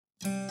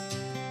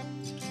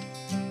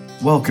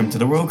Welcome to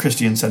the Royal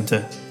Christian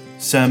Centre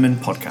Sermon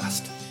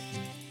Podcast.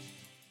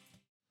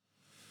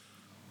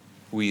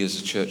 We as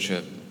a church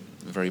are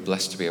very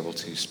blessed to be able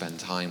to spend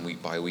time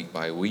week by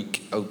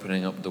week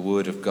opening up the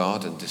Word of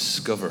God and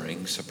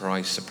discovering,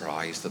 surprise,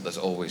 surprise, that there's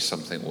always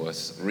something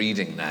worth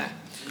reading there.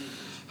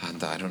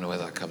 And I don't know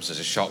whether that comes as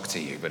a shock to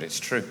you, but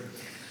it's true.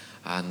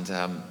 And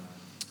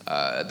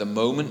at the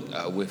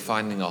moment, we're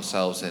finding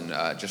ourselves in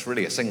just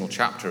really a single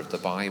chapter of the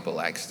Bible,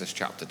 Exodus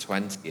chapter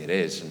 20 it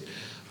is. And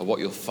what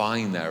you'll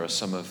find there are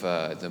some of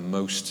the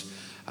most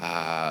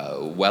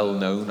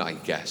well-known, I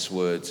guess,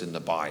 words in the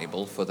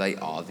Bible, for they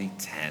are the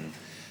 10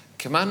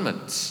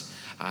 Commandments.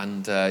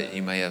 And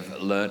you may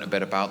have learnt a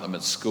bit about them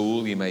at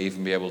school. You may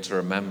even be able to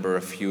remember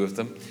a few of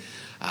them.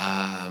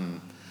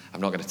 I'm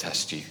not going to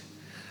test you,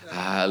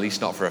 at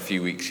least not for a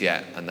few weeks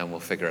yet, and then we'll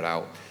figure it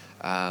out.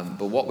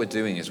 But what we're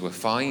doing is we're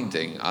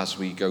finding, as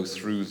we go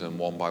through them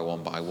one by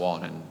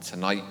one, and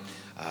tonight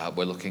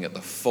we're looking at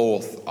the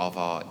fourth of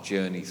our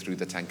journey through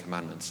the 10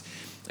 Commandments,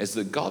 is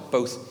that God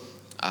both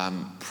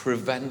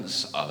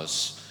prevents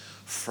us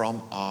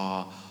from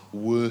our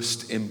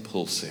worst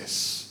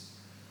impulses,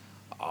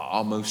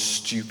 our most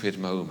stupid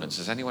moments.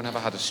 Has anyone ever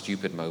had a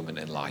stupid moment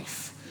in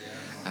life?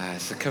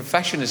 So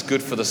confession is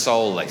good for the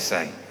soul, they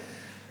say,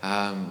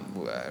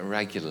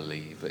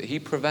 regularly. But he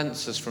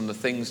prevents us from the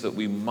things that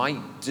we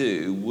might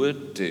do,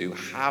 would do,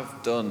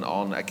 have done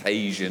on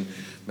occasion,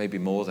 maybe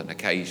more than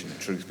occasion,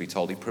 truth be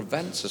told. He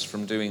prevents us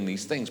from doing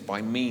these things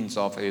by means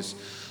of his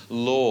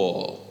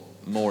law,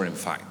 more in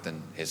fact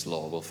than his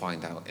law. We'll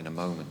find out in a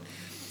moment.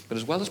 But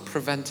as well as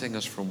preventing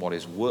us from what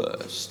is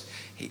worst,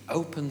 he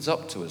opens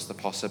up to us the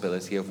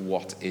possibility of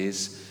what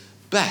is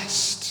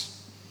best.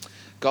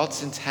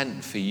 God's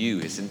intent for you,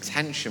 his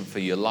intention for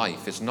your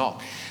life, is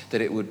not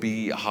that it would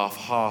be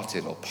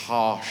half-hearted or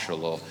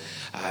partial or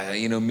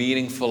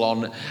meaningful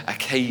on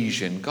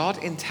occasion.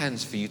 God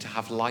intends for you to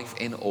have life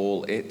in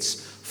all its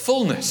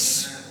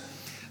fullness.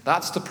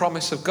 That's the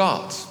promise of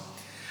God.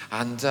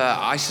 And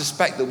I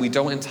suspect that we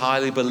don't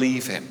entirely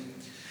believe him.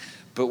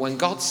 But when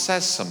God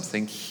says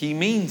something, he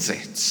means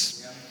it.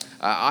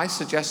 I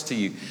suggest to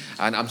you,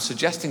 and I'm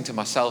suggesting to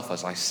myself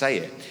as I say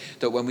it,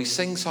 that when we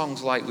sing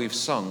songs like we've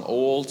sung,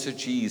 all to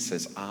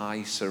Jesus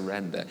I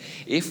surrender,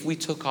 if we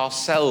took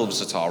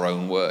ourselves at our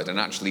own word and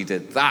actually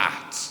did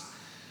that,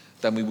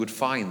 then we would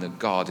find that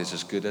God is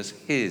as good as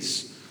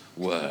his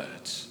word.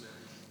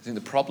 I think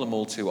the problem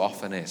all too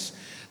often is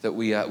that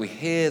we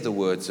hear the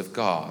words of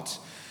God,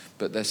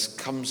 but there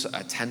comes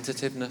a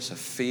tentativeness, a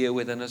fear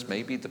within us,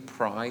 maybe the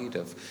pride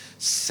of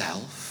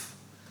self,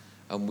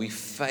 and we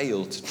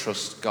fail to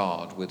trust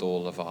God with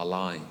all of our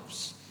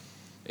lives.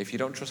 If you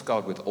don't trust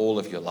God with all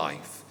of your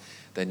life,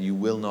 then you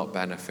will not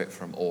benefit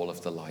from all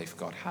of the life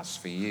God has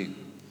for you.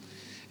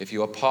 If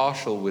you are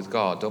partial with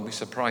God, don't be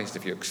surprised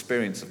if your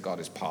experience of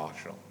God is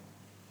partial.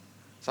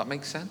 Does that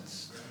make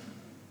sense?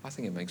 I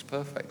think it makes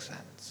perfect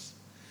sense.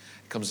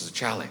 It comes as a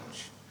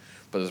challenge,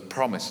 but there's a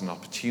promise and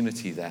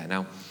opportunity there.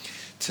 Now,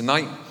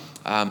 tonight,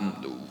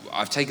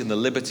 I've taken the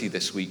liberty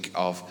this week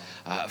of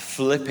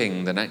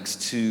flipping the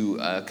next two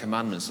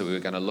commandments that we were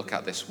going to look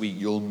at this week.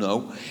 You'll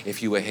know,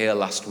 if you were here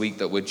last week,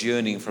 that we're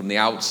journeying from the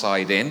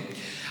outside in.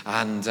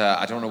 And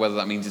I don't know whether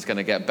that means it's going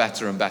to get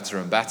better and better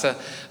and better.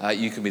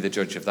 You can be the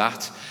judge of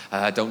that.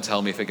 Don't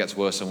tell me if it gets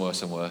worse and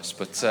worse and worse.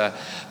 But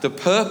the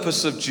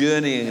purpose of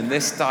journeying in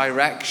this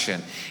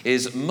direction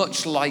is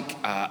much like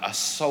a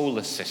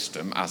solar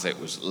system, as it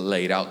was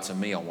laid out to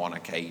me on one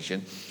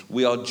occasion.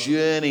 We are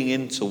journeying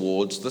in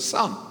towards the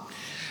sun.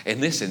 In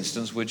this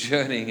instance, we're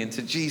journeying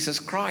into Jesus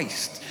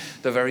Christ,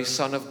 the very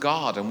Son of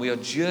God, and we are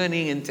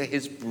journeying into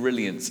his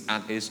brilliance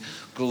and his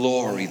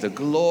glory, the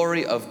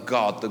glory of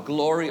God, the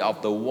glory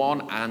of the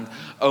one and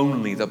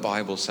only, the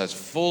Bible says,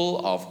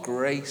 full of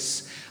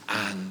grace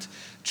and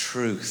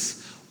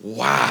truth.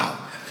 Wow.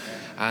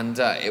 And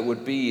it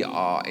would be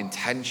our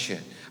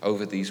intention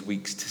over these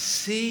weeks to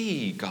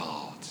see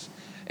God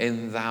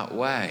in that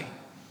way.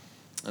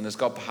 And as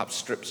God perhaps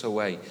strips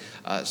away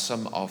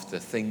some of the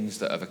things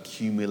that have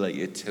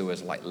accumulated to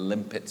us like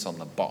limpets on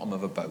the bottom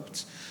of a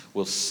boat,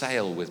 we'll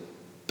sail with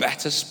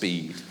better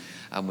speed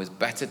and with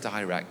better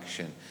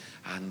direction,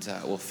 and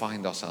we'll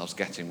find ourselves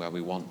getting where we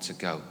want to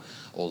go,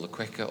 all the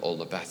quicker, all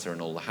the better,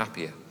 and all the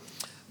happier.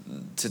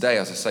 Today,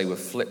 as I say, we've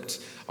flipped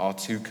our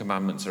two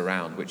commandments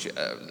around, which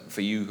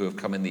for you who have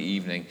come in the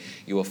evening,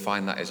 you will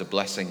find that is a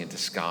blessing in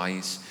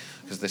disguise.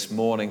 Because this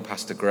morning,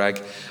 Pastor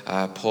Greg,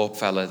 poor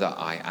fella that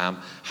I am,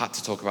 had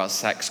to talk about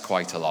sex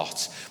quite a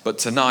lot. But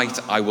tonight,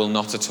 I will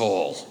not at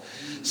all.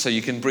 So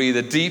you can breathe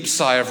a deep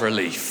sigh of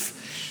relief.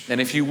 And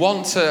if you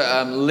want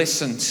to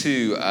listen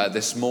to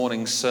this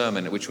morning's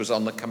sermon, which was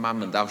on the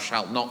commandment, thou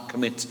shalt not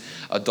commit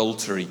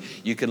adultery,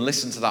 you can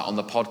listen to that on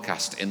the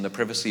podcast in the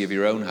privacy of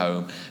your own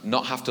home,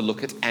 not have to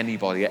look at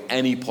anybody at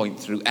any point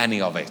through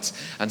any of it,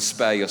 and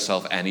spare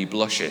yourself any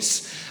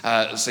blushes.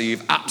 So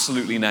you've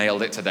absolutely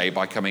nailed it today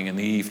by coming in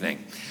the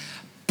evening.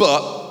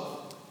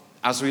 But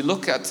As we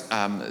look at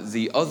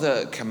the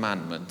other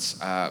commandments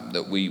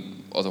that we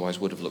otherwise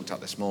would have looked at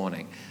this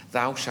morning,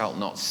 thou shalt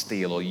not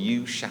steal, or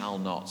you shall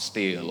not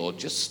steal, or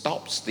just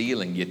stop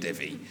stealing, you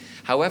divvy.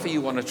 However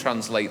you want to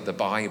translate the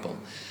Bible,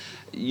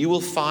 you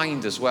will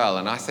find as well,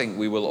 and I think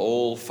we will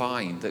all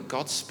find, that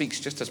God speaks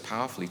just as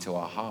powerfully to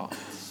our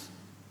hearts.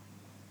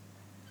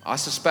 I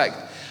suspect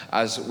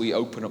as we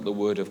open up the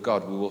Word of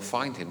God, we will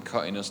find him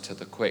cutting us to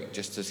the quick,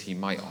 just as he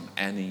might on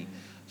any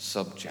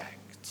subject.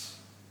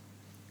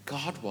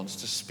 God wants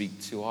to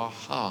speak to our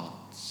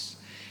hearts.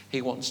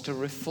 He wants to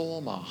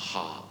reform our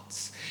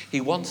hearts.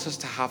 He wants us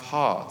to have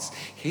hearts.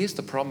 Here's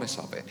the promise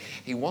of it.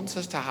 He wants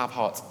us to have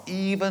hearts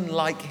even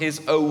like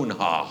his own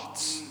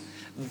heart.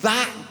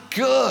 That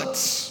good.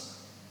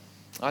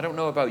 I don't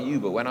know about you,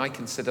 but when I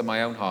consider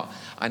my own heart,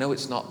 I know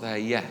it's not there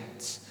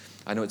yet.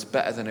 I know it's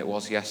better than it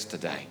was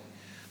yesterday.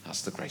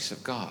 That's the grace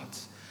of God.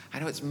 I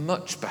know it's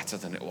much better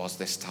than it was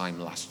this time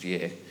last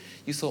year.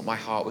 You thought my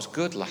heart was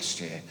good last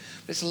year,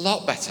 but it's a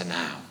lot better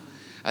now.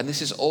 And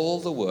this is all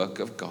the work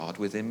of God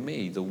within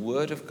me, the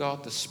Word of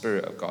God, the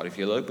Spirit of God. If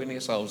you'll open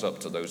yourselves up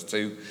to those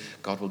two,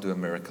 God will do a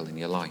miracle in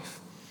your life.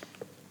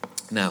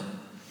 Now,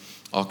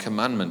 our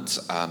commandment,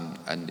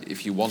 and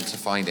if you want to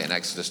find it in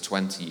Exodus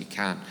 20, you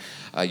can.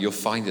 You'll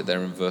find it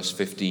there in verse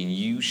 15.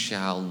 You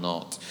shall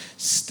not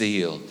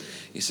steal.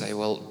 You say,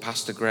 well,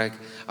 Pastor Greg,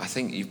 I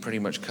think you've pretty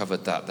much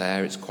covered that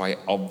there. It's quite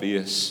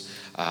obvious.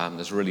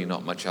 There's really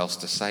not much else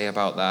to say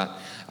about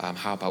that.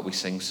 How about we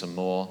sing some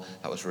more?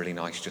 That was really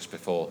nice just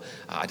before.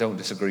 I don't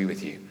disagree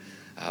with you.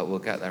 We'll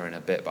get there in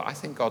a bit. But I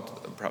think God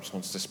perhaps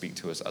wants to speak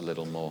to us a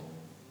little more.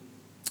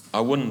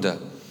 I wonder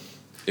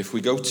if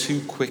we go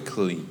too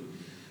quickly,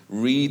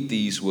 read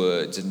these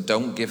words and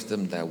don't give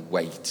them their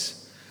weight.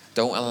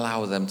 Don't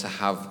allow them to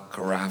have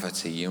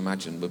gravity. You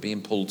imagine we're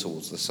being pulled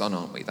towards the sun,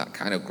 aren't we? That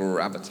kind of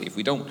gravity. If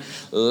we don't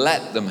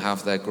let them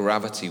have their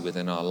gravity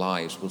within our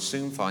lives, we'll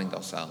soon find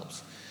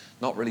ourselves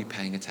not really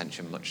paying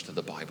attention much to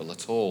the Bible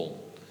at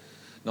all.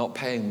 Not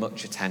paying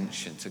much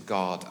attention to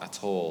God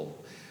at all.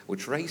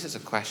 Which raises a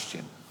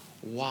question.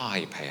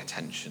 Why pay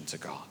attention to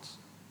God?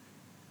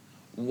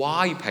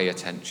 Why pay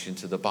attention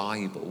to the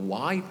Bible?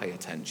 Why pay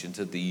attention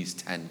to these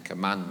 10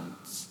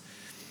 commandments?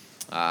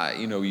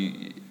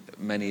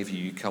 Many of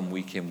you come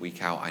week in,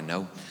 week out. I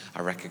know.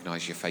 I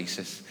recognize your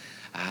faces.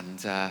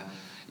 And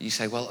you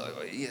say, well,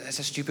 it's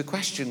a stupid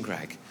question,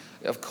 Greg.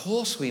 Of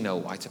course we know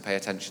why to pay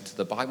attention to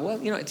the Bible. Well,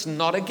 it's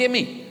not a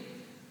gimme.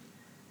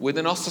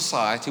 Within our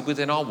society,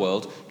 within our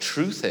world,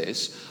 truth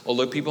is,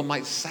 although people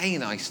might say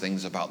nice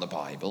things about the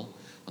Bible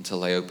until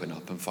they open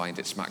up and find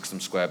it smacks them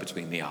square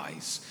between the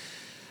eyes,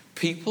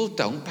 people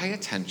don't pay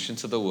attention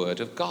to the Word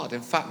of God.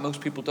 In fact,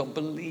 most people don't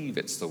believe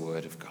it's the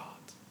Word of God.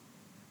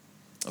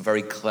 A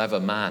very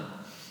clever man,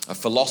 a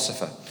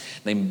philosopher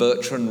named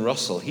Bertrand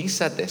Russell, he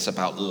said this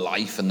about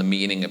life and the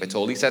meaning of it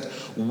all. He said,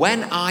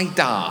 when I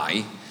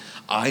die,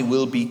 I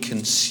will be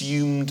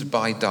consumed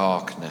by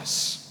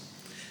darkness.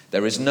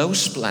 There is no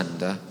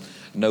splendor,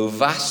 no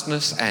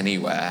vastness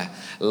anywhere.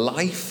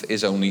 Life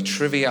is only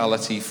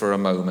triviality for a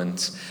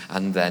moment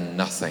and then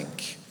nothing.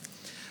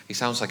 He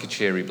sounds like a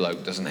cheery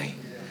bloke, doesn't he?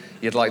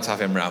 You'd like to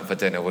have him round for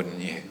dinner, wouldn't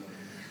you?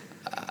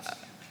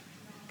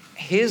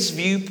 His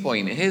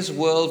viewpoint, his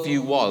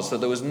worldview was that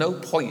there was no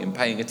point in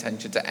paying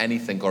attention to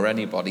anything or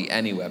anybody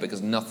anywhere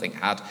because nothing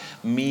had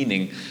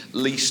meaning,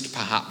 least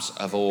perhaps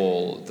of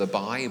all the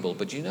Bible.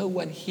 But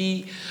when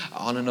he,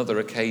 on another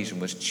occasion,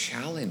 was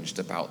challenged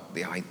about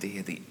the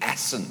idea, the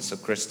essence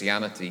of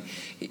Christianity,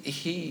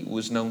 he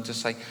was known to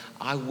say,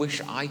 I wish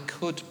I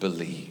could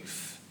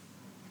believe.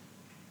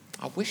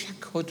 I wish I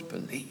could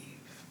believe.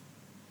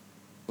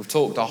 We've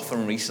talked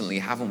often recently,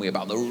 haven't we,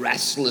 about the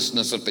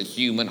restlessness of the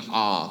human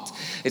heart.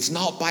 It's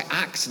not by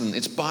accident,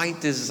 it's by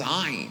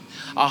design.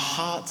 Our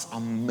hearts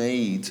are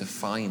made to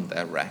find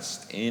their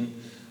rest in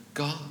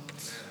God.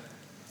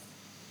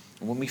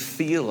 And when we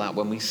feel that,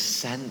 when we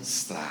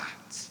sense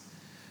that,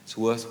 it's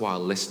worthwhile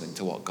listening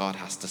to what God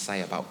has to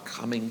say about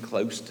coming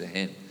close to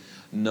him,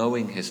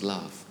 knowing his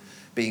love,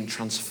 being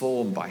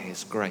transformed by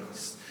his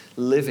grace,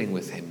 living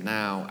with him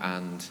now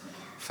and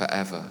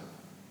forever.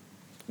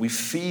 We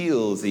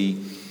feel the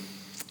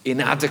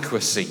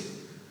inadequacy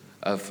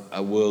of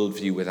a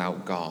worldview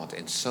without God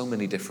in so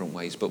many different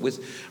ways. But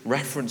with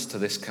reference to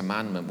this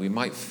commandment, we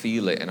might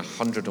feel it in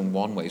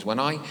 101 ways. When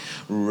I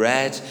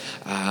read,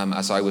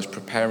 as I was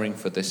preparing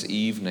for this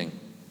evening,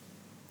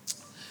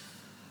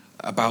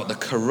 about the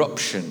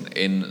corruption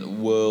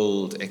in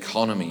world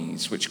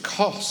economies, which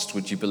cost,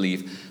 would you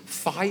believe,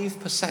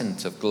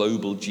 5% of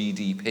global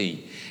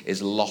GDP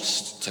is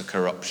lost to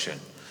corruption.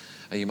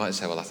 You might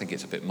say, well, I think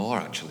it's a bit more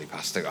actually,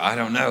 Pastor. I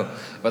don't know.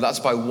 But that's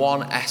by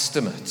one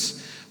estimate.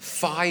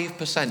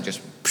 5%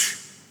 just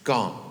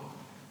gone.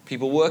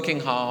 People working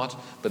hard,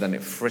 but then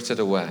it frittered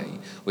away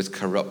with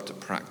corrupt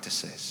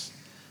practices.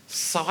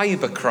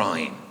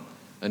 Cybercrime,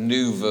 a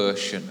new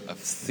version of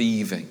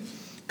thieving,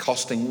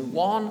 costing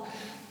 $1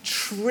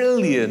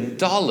 trillion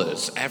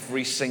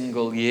every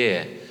single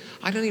year.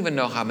 I don't even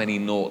know how many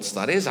noughts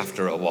that is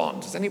after a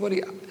one. Does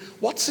anybody?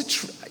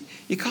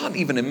 You can't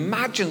even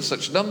imagine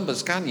such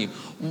numbers, can you?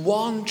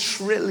 $1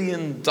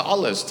 trillion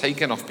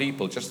taken off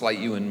people just like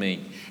you and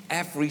me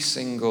every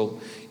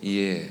single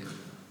year.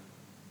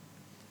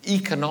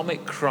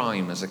 Economic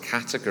crime as a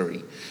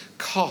category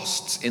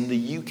costs in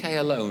the UK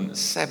alone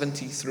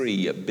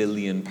 £73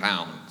 billion.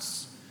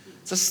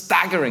 It's a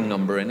staggering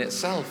number in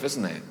itself,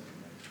 isn't it?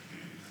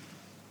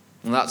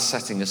 And that's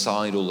setting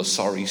aside all the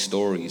sorry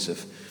stories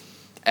of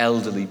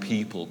elderly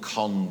people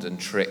conned and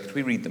tricked.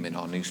 We read them in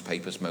our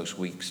newspapers most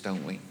weeks,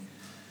 don't we?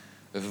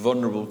 Of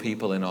vulnerable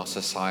people in our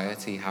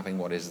society having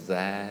what is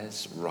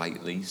theirs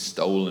rightly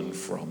stolen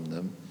from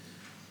them.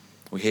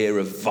 We hear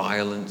of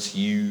violence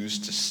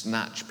used to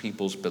snatch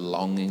people's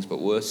belongings,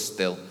 but worse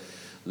still,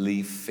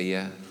 leave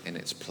fear in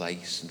its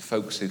place, and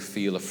folks who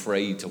feel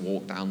afraid to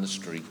walk down the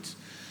street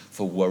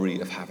for worry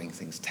of having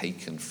things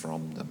taken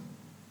from them.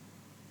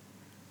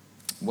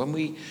 When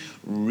we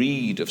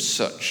read of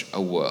such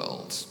a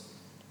world,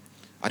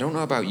 I don't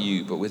know about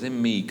you, but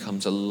within me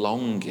comes a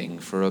longing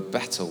for a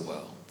better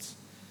world.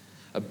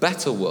 A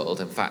better world,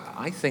 in fact,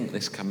 I think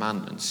this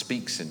commandment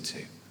speaks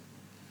into.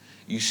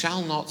 You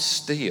shall not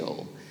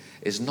steal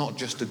is not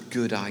just a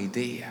good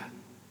idea.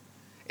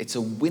 It's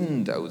a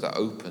window that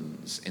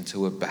opens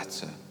into a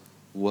better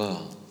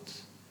world.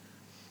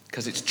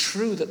 Because it's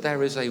true that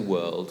there is a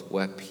world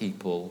where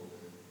people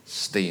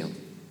steal.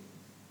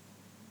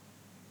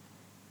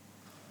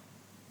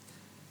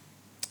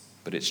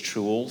 But it's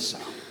true also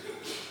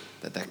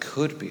that there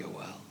could be a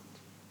world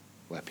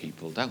where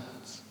people don't.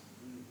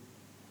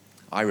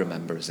 I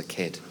remember as a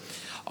kid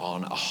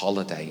on a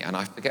holiday, and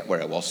I forget where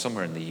it was,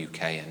 somewhere in the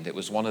UK, and it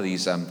was one of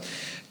these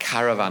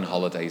caravan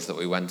holidays that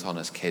we went on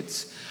as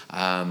kids.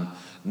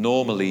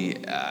 Normally,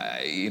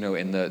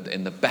 in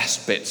the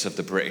best bits of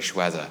the British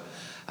weather,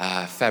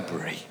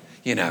 February,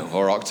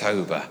 or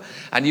October,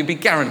 and you'd be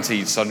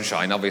guaranteed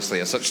sunshine, obviously,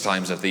 at such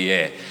times of the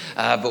year.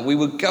 But we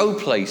would go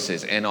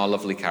places in our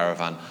lovely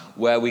caravan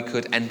where we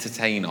could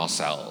entertain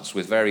ourselves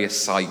with various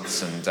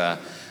sights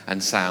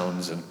and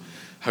sounds and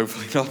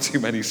hopefully not too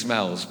many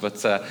smells,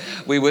 but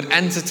we would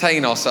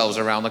entertain ourselves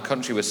around the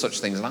country with such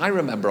things. And I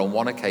remember on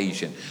one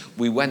occasion,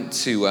 we went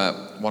to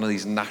one of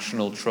these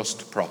National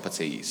Trust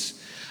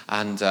properties,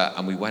 and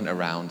we went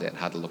around it and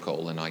had a look at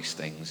all the nice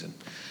things.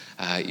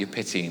 And you're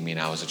pitying me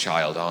now as a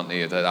child, aren't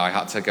you, that I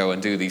had to go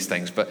and do these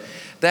things. But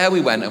there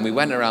we went, and we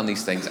went around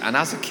these things. And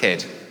as a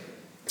kid,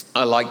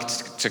 I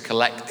liked to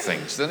collect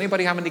things. Did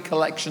anybody have any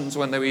collections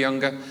when they were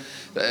younger?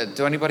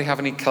 Do anybody have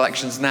any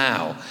collections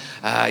now?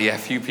 Yeah, a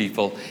few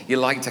people. You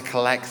like to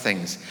collect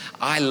things.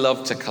 I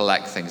love to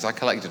collect things. I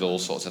collected all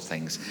sorts of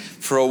things.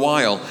 For a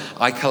while,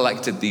 I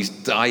collected these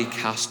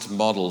die-cast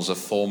models of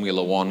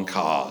Formula One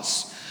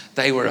cars.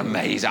 They were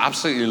amazing. I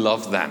absolutely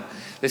loved them.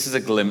 This is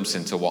a glimpse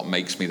into what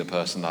makes me the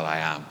person that I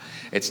am.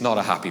 It's not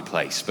a happy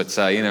place, but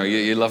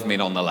you love me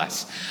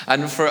nonetheless.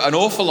 And for an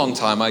awful long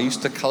time, I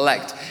used to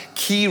collect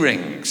key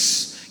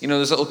rings.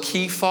 Those little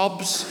key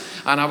fobs.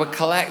 And I would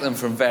collect them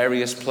from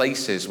various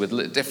places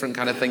with different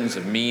kind of things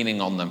of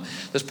meaning on them.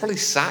 There's probably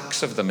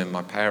sacks of them in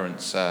my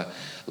parents'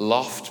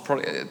 loft.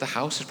 Probably, the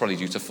house is probably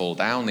due to fall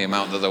down, the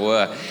amount that there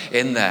were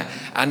in there.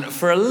 And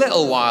for a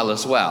little while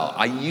as well,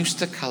 I used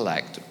to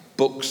collect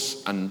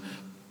books and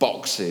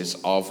boxes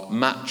of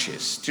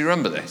matches. Do you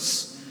remember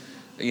this?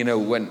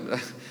 When...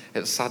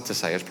 It's sad to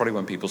say, it's probably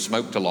when people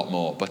smoked a lot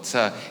more. But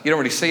you don't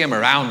really see them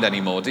around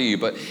anymore, do you?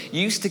 But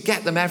you used to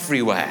get them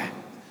everywhere.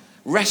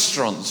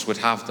 Restaurants would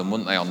have them,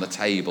 wouldn't they, on the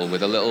table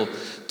with a little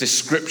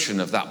description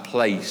of that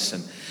place.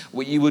 And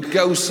you would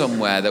go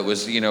somewhere that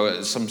was,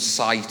 some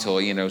site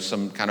or,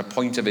 some kind of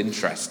point of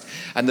interest.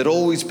 And there'd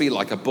always be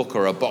like a book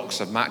or a box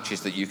of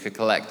matches that you could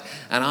collect.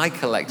 And I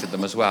collected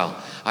them as well.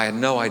 I had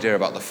no idea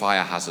about the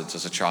fire hazards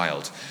as a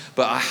child.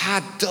 But I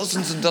had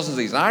dozens and dozens of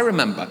these. And I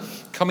remember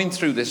coming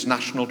through this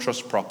National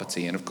Trust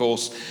property. And of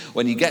course,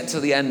 when you get to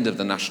the end of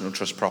the National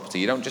Trust property,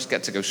 you don't just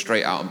get to go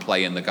straight out and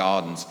play in the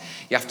gardens.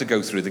 You have to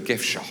go through the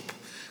gift shop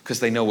because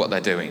they know what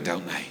they're doing,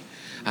 don't they?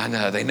 And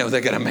they know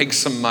they're going to make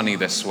some money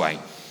this way.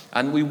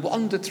 And we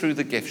wandered through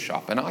the gift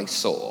shop and I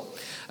saw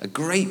a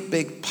great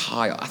big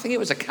pile, I think it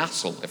was a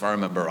castle, if I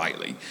remember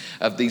rightly,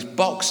 of these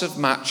box of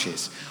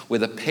matches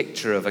with a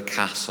picture of a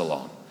castle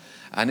on.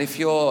 And if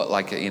you're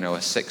like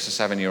a 6 or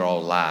 7 year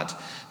old lad,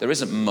 there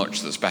isn't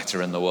much that's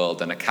better in the world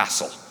than a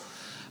castle.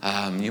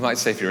 You might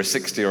say if you're a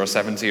 60 or a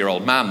 70 year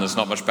old man, there's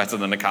not much better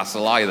than a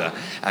castle either.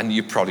 And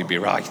you'd probably be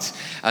right.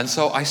 And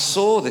so I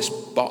saw this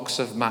box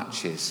of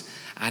matches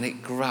and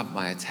it grabbed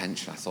my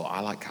attention. I thought, I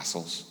like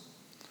castles.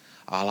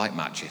 I like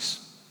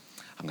matches.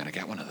 I'm going to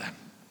get one of them.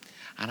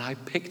 And I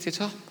picked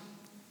it up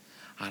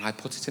and I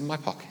put it in my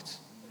pocket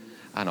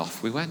and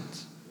off we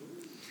went.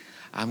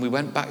 And we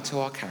went back to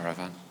our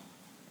caravan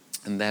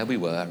and there we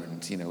were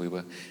and, we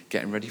were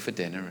getting ready for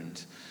dinner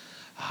and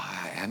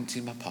I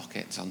emptied my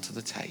pockets onto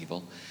the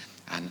table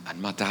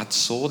and my dad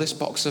saw this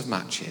box of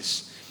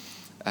matches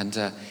and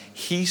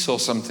he saw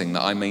something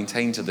that I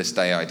maintain to this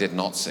day I did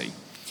not see,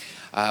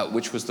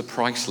 which was the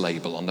price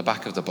label on the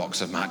back of the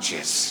box of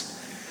matches.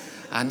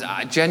 And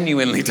I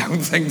genuinely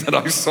don't think that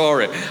I saw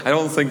it. I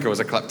don't think I was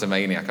a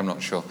kleptomaniac, I'm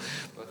not sure.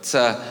 But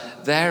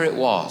But there it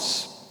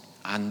was.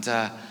 And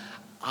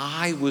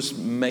I was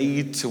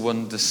made to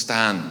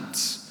understand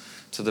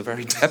to the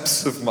very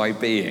depths of my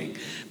being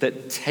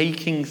that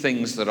taking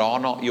things that are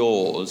not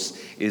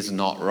yours is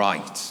not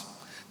right.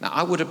 Now,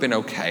 I would have been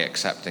okay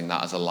accepting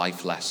that as a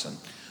life lesson.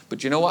 But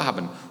do you know what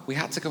happened? We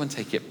had to go and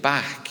take it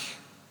back.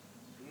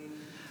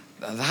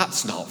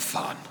 That's not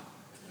fun.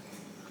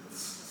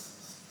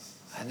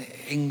 And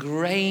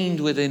ingrained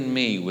within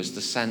me was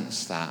the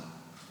sense that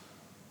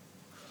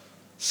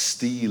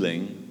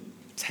stealing,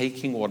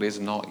 taking what is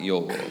not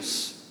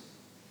yours,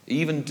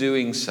 even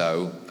doing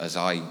so, as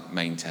I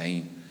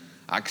maintain,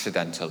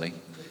 accidentally,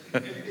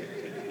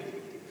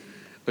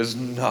 was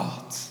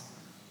not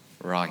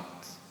right.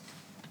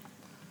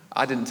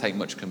 I didn't take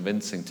much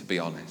convincing, to be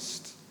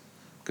honest,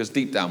 because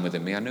deep down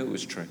within me, I knew it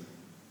was true.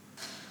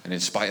 And in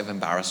spite of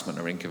embarrassment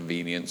or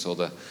inconvenience or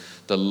the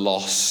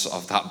loss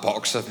of that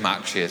box of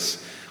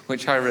matches,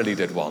 which I really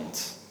did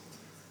want,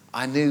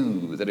 I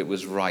knew that it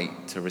was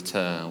right to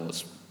return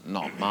what's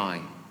not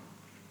mine.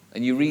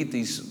 And you read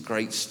these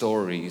great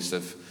stories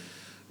of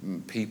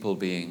people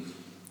being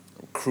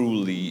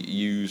cruelly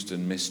used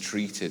and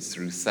mistreated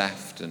through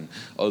theft and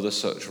other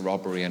such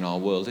robbery in our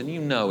world, and you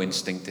know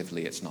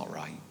instinctively it's not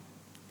right.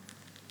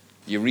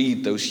 You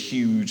read those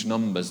huge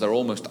numbers, they're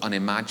almost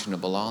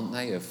unimaginable, aren't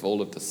they, of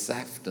all of the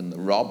theft and the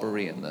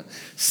robbery and the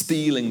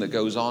stealing that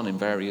goes on in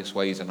various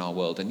ways in our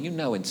world, and you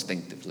know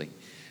instinctively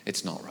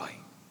it's not right.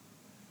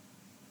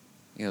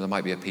 You know, there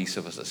might be a piece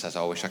of us that says,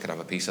 oh, I wish I could have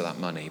a piece of that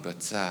money,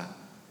 but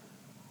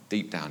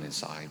deep down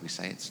inside we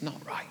say it's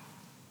not right.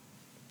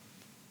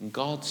 And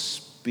God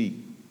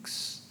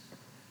speaks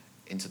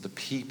into the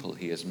people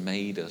he has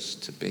made us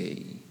to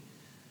be,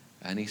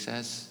 and he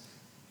says,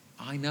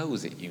 I know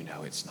that you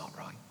know it's not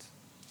right.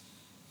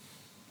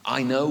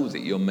 I know that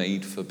you're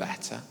made for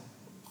better.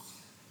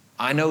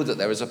 I know that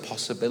there is a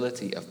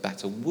possibility of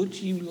better. Would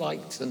you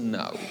like to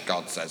know,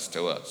 God says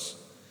to us,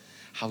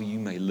 how you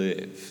may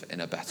live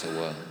in a better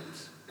world?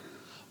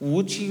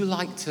 Would you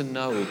like to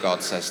know,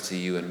 God says to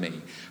you and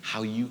me,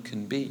 how you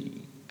can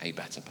be a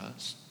better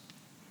person?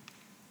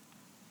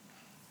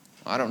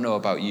 I don't know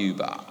about you,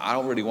 but I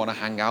don't really want to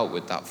hang out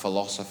with that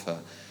philosopher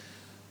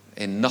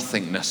in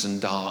nothingness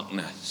and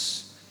darkness.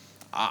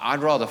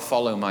 I'd rather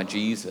follow my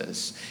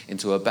Jesus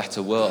into a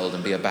better world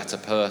and be a better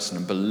person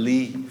and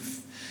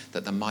believe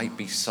that there might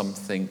be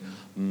something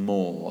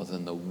more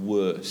than the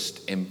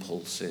worst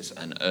impulses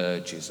and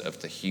urges of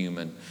the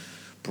human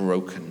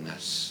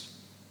brokenness.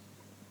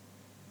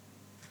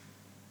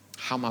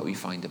 How might we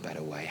find a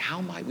better way?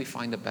 How might we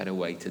find a better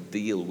way to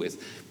deal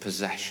with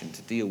possession,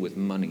 to deal with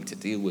money, to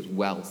deal with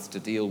wealth, to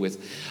deal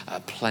with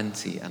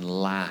plenty and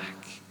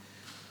lack?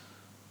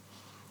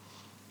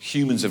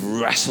 Humans have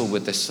wrestled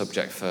with this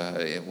subject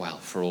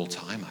for all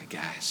time, I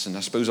guess. And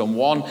I suppose on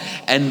one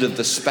end of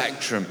the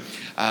spectrum,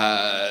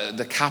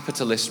 the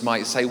capitalist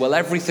might say, well,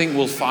 everything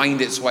will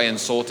find its way and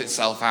sort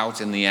itself out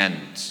in the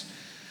end.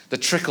 The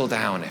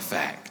trickle-down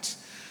effect.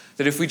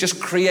 That if we just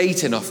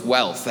create enough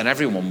wealth, then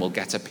everyone will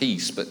get a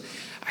piece. But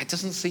it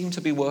doesn't seem to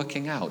be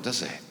working out,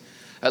 does it?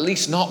 At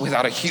least not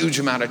without a huge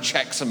amount of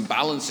checks and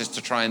balances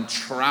to try and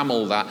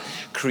trammel that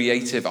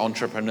creative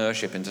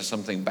entrepreneurship into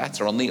something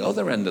better. On the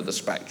other end of the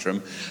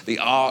spectrum, the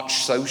arch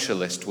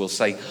socialist will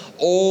say,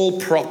 all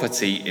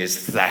property is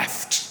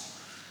theft.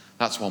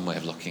 That's one way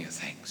of looking at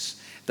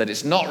things. That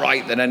it's not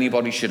right that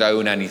anybody should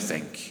own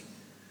anything.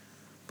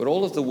 But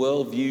all of the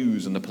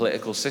worldviews and the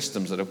political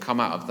systems that have come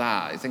out of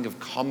that, I think of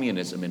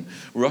communism in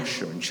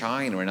Russia and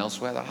China and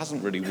elsewhere, that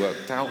hasn't really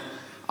worked out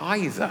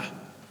either.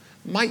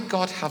 Might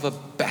God have a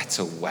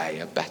better way,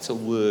 a better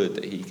word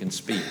that he can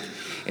speak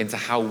into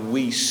how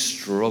we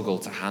struggle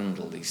to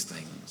handle these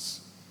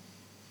things?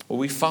 Well,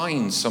 we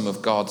find some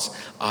of God's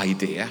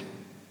idea,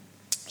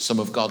 some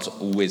of God's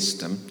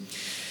wisdom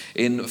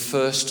in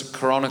 1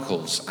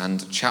 Chronicles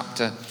and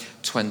chapter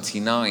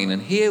 29.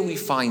 And here we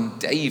find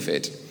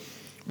David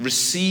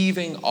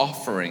receiving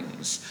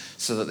offerings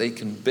so that they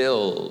can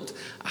build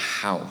a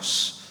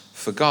house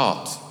for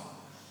God.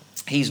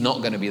 He's not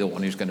going to be the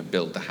one who's going to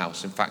build the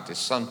house. In fact, his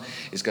son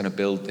is going to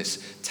build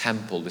this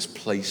temple, this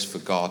place for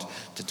God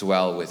to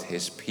dwell with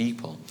his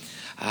people.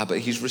 But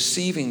he's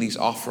receiving these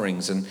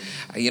offerings. And,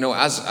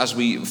 as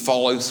we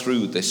follow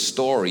through this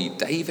story,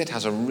 David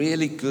has a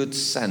really good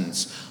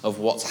sense of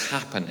what's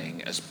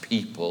happening as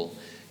people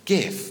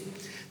give.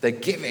 They're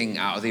giving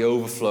out of the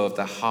overflow of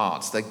their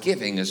hearts. They're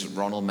giving, as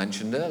Ronald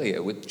mentioned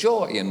earlier, with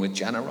joy and with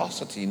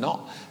generosity,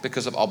 not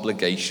because of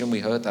obligation. We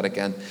heard that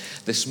again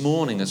this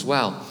morning as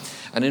well.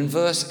 And in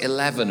verse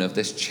 11 of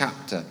this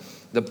chapter,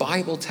 the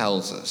Bible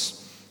tells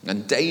us,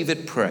 and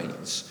David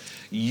prays,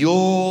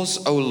 yours,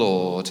 O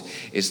Lord,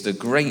 is the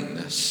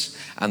greatness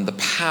and the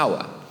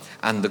power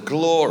and the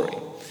glory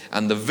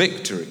and the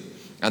victory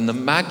and the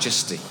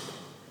majesty.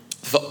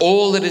 For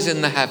all that is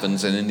in the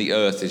heavens and in the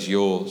earth is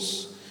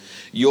yours.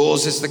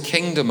 Yours is the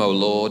kingdom, O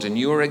Lord, and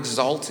you are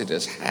exalted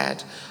as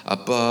head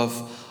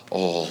above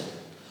all.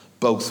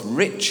 Both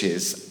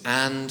riches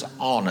and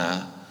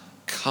honor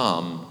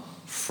come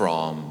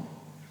from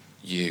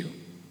you.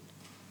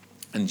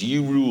 And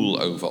you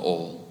rule over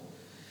all.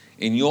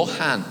 In your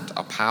hand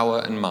are power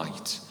and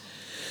might,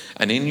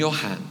 and in your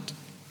hand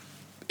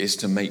is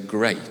to make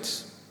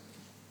great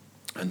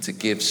and to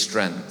give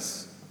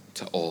strength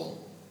to all.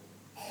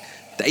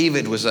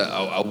 David was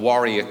a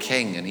warrior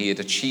king, and he had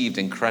achieved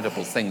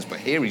incredible things, but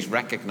here he's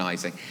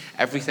recognizing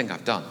everything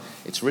I've done,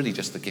 it's really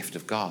just the gift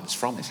of God. It's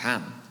from his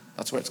hand.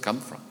 That's where it's come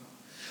from.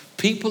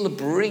 People are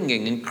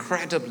bringing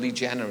incredibly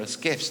generous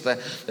gifts.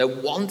 They're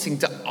wanting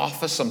to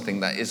offer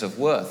something that is of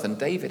worth. And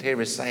David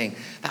here is saying,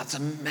 that's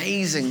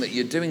amazing that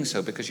you're doing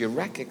so, because you're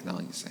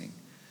recognizing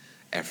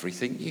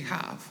everything you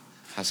have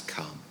has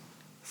come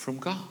from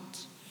God.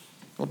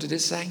 What did it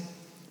say?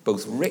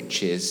 Both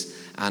riches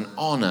and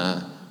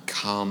honor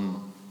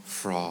come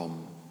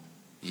from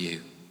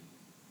you.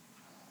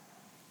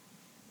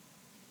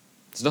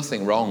 There's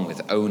nothing wrong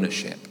with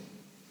ownership.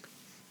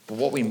 But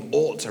what we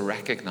ought to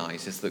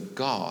recognize is that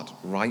God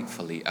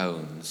rightfully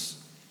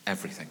owns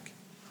everything.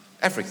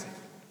 Everything.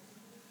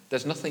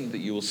 There's nothing that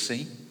you will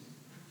see.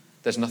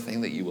 There's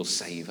nothing that you will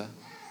savor.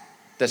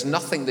 There's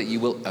nothing that you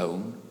will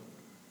own.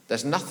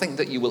 There's nothing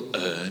that you will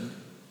earn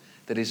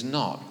that is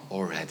not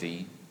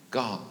already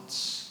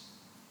God's.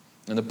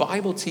 And the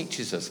Bible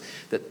teaches us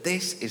that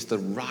this is the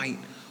right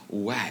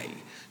way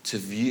to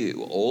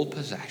view all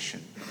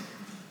possession.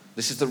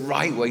 This is the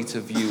right way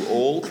to view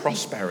all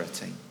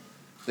prosperity.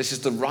 This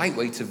is the right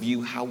way to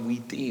view how we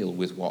deal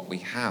with what we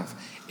have.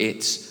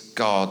 It's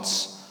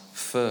God's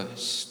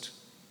first.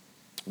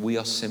 We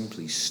are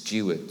simply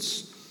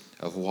stewards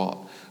of what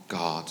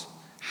God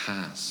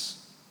has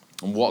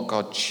and what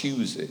God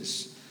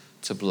chooses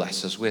to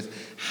bless us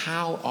with.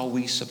 How are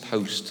we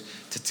supposed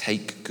to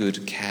take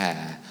good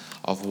care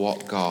of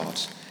what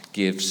God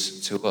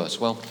gives to us?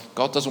 Well,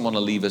 God doesn't want to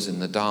leave us in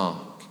the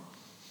dark.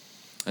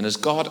 And as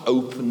God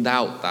opened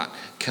out that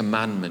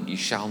commandment, you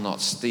shall not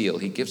steal,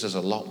 he gives us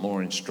a lot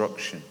more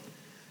instruction.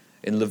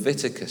 In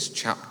Leviticus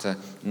chapter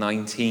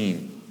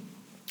 19,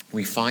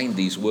 we find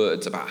these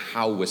words about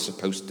how we're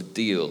supposed to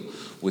deal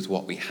with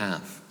what we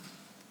have.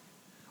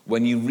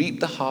 When you reap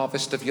the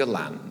harvest of your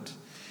land,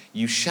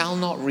 you shall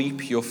not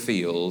reap your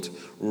field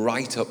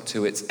right up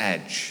to its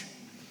edge.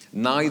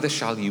 Neither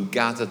shall you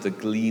gather the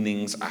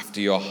gleanings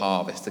after your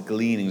harvest. The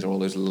gleanings are all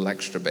those little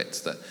extra bits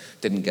that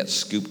didn't get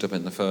scooped up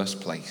in the first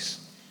place.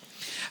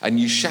 And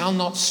you shall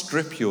not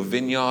strip your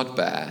vineyard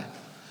bare,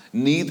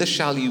 neither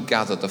shall you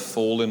gather the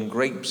fallen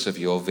grapes of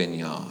your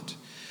vineyard.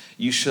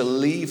 You shall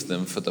leave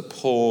them for the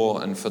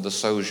poor and for the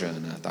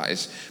sojourner, that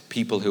is,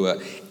 people who are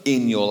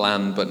in your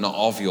land but not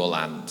of your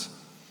land.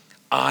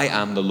 I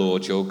am the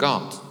Lord your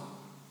God.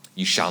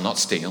 You shall not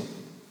steal.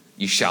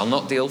 You shall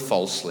not deal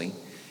falsely.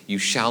 You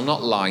shall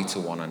not lie to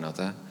one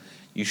another.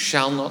 You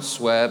shall not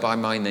swear by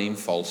my name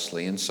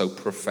falsely and so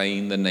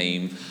profane the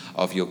name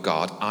of your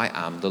God. I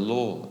am the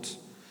Lord.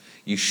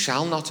 You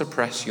shall not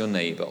oppress your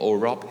neighbor or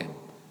rob him.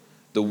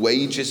 The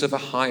wages of a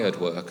hired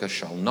worker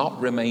shall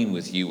not remain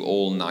with you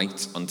all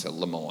night until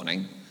the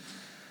morning.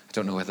 I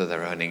don't know whether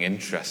they're earning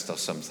interest or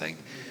something.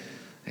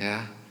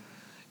 Yeah.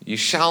 You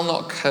shall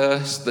not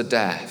curse the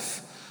deaf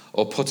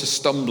or put a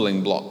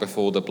stumbling block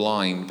before the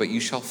blind, but you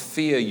shall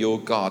fear your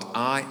God.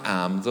 I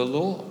am the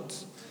Lord.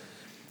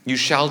 You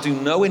shall do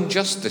no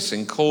injustice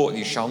in court.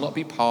 You shall not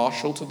be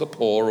partial to the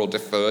poor or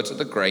defer to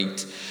the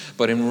great,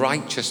 but in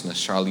righteousness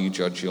shall you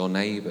judge your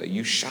neighbor.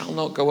 You shall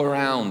not go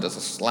around as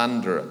a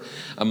slanderer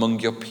among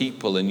your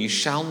people, and you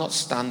shall not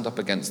stand up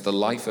against the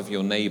life of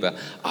your neighbor.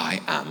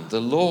 I am the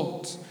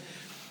Lord.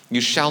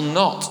 You shall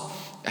not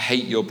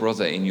hate your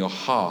brother in your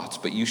heart,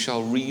 but you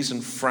shall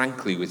reason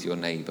frankly with your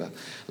neighbor,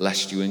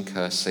 lest you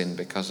incur sin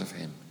because of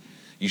him.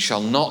 You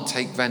shall not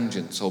take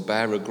vengeance or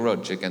bear a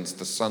grudge against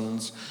the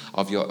sons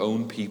of your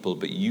own people,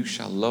 but you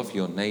shall love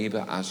your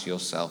neighbor as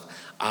yourself.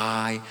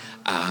 I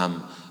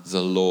am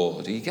the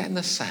Lord. Are you getting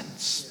the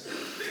sense?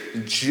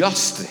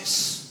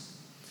 Justice,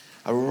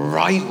 a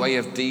right way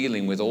of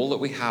dealing with all that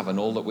we have and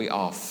all that we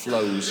are,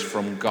 flows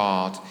from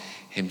God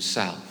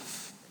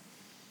himself.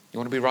 You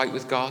want to be right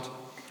with God?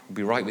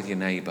 Be right with your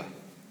neighbor.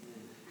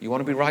 You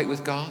want to be right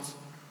with God?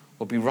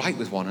 Well, be right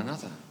with one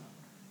another.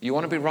 You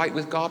want to be right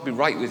with God? Be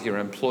right with your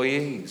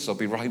employees, or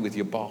be right with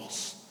your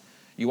boss.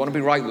 You want to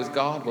be right with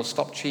God? Well,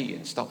 stop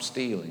cheating, stop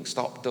stealing,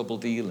 stop double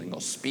dealing, or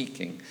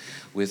speaking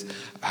with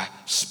a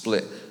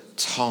split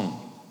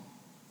tongue.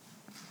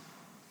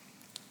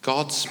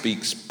 God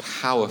speaks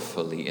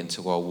powerfully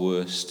into our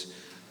worst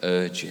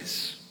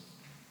urges.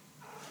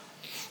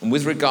 And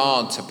with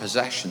regard to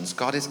possessions,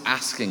 God is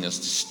asking us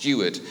to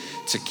steward,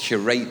 to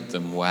curate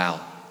them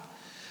well.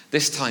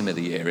 This time of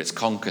the year, it's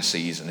conker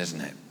season, isn't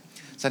it?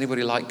 Does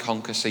anybody like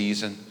conker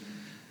season?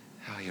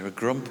 Oh, you're a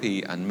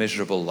grumpy and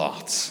miserable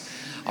lot.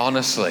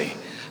 Honestly.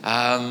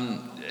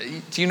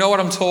 Do you know what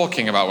I'm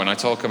talking about when I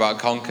talk about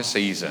conker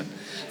season?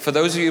 For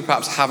those of you who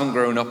perhaps haven't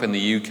grown up in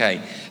the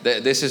UK,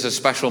 this is a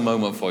special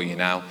moment for you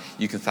now.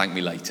 You can thank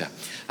me later.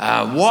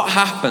 What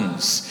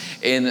happens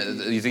in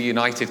the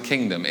United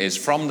Kingdom is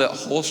from the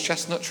horse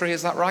chestnut tree,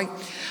 is that right?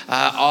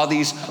 Are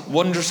these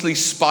wondrously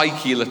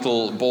spiky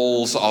little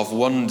balls of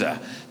wonder.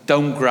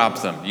 Don't grab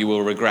them, you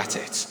will regret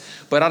it.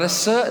 But at a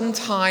certain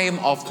time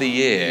of the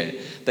year,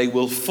 they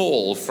will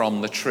fall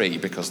from the tree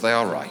because they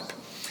are ripe.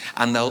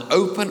 And they'll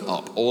open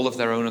up all of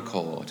their own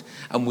accord.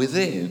 And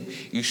within,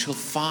 you shall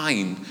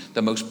find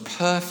the most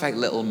perfect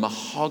little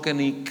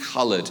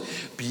mahogany-colored,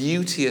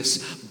 beauteous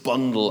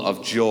bundle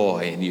of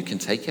joy. And you can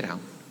take it out.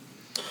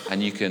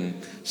 And you can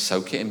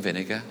soak it in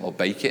vinegar or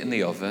bake it in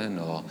the oven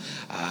or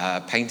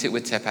paint it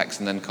with Tipp-Ex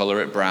and then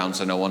colour it brown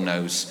so no one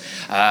knows.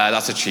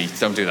 That's a cheat,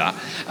 don't do that.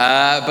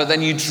 But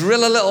then you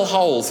drill a little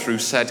hole through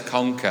said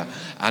conker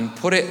and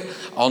put it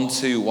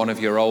onto one of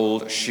your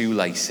old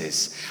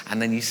shoelaces.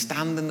 And then you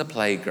stand in the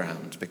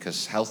playground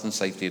because health and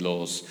safety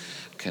laws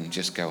can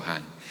just go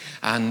hang.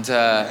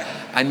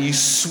 And you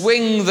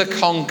swing the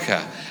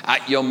conker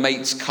at your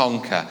mate's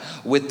conker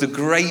with the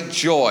great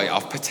joy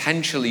of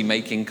potentially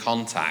making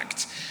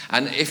contact.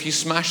 And if you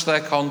smash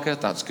their conker,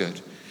 that's good.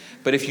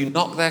 But if you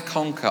knock their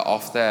conker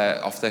off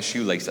their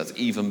shoelace, that's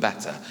even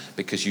better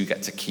because you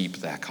get to keep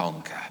their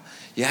conker.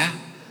 Yeah?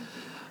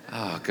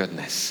 Oh,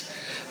 goodness.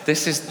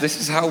 This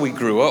is how we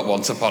grew up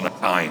once upon a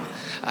time.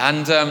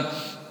 And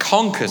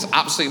conkers,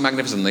 absolutely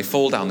magnificent. They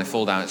fall down.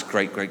 It's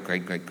great.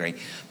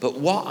 But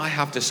what I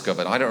have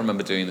discovered, I don't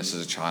remember doing this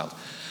as a child,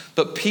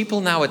 but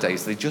people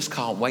nowadays, they just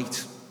can't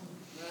wait.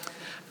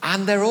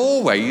 And they're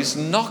always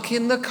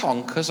knocking the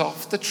conkers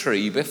off the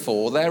tree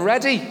before they're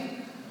ready.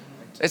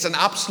 It's an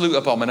absolute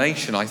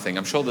abomination, I think.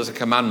 I'm sure there's a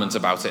commandment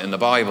about it in the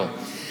Bible.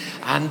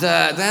 And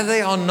there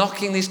they are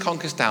knocking these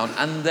conkers down,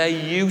 and they're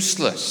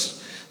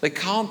useless. They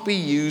can't be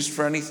used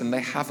for anything. They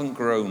haven't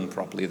grown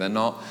properly. They're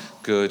not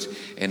good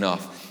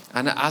enough.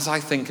 And as I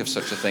think of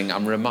such a thing,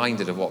 I'm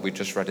reminded of what we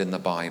just read in the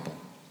Bible.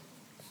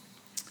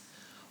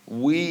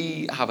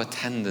 We have a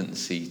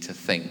tendency to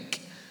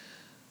think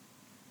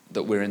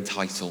that we're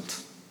entitled.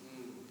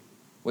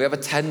 We have a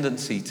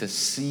tendency to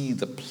see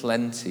the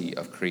plenty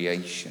of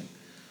creation.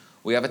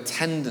 We have a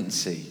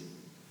tendency,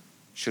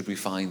 should we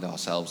find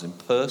ourselves in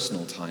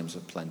personal times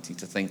of plenty,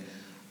 to think,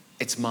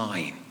 it's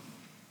mine.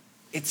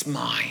 It's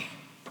mine.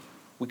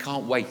 We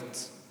can't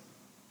wait.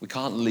 We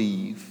can't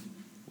leave.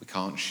 We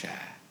can't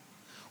share.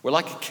 We're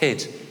like a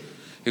kid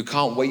who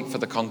can't wait for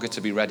the conker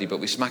to be ready, but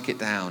we smack it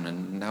down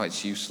and now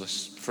it's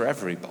useless for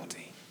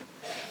everybody.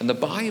 And the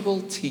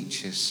Bible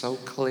teaches so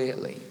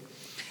clearly,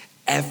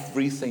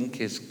 everything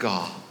is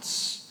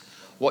God's.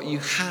 What you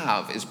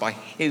have is by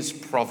His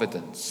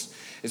providence.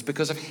 It's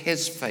because of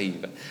His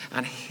favor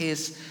and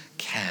His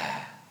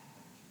care.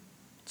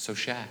 So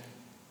share.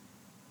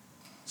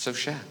 So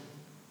share.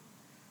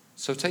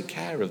 So take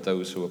care of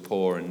those who are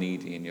poor and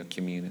needy in your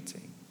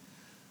community.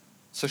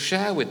 So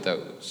share with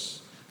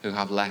those who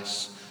have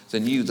less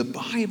than you. The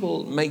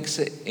Bible makes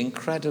it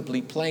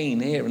incredibly plain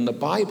here. And the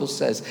Bible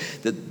says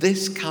that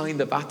this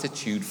kind of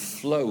attitude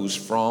flows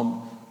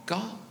from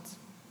God.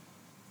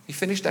 He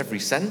finished every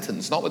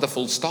sentence, not with a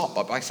full stop,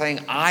 but by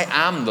saying, I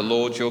am the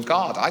Lord your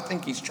God. I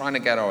think he's trying to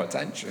get our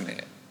attention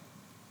here.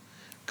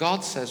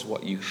 God says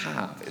what you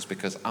have is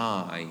because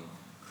I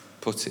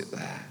put it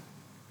there.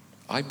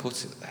 I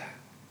put it there.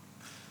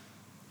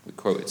 We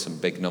quoted some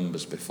big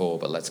numbers before,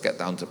 but let's get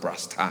down to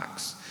brass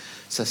tacks.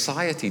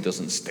 Society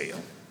doesn't steal.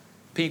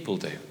 People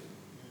do.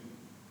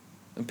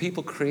 And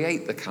people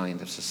create the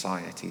kind of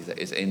society that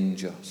is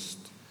unjust,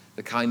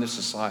 the kind of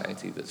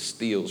society that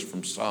steals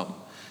from some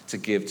to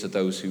give to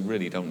those who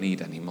really don't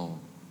need any more.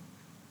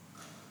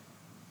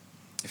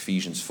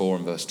 Ephesians 4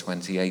 and verse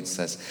 28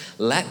 says,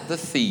 let the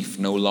thief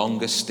no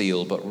longer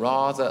steal, but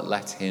rather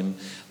let him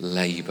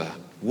labor,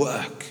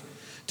 work,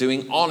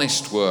 doing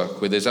honest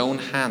work with his own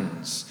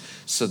hands,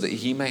 so that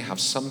he may have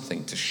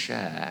something to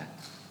share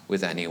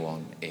with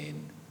anyone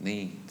in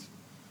need.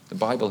 The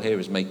Bible here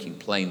is making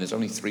plain there's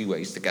only 3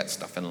 ways to get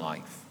stuff in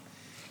life.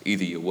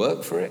 Either you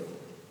work for it,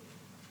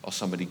 or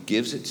somebody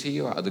gives it to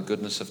you out of the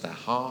goodness of their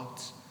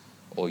heart,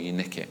 or you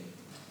nick it.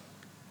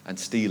 And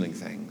stealing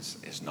things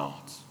is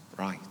not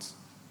right.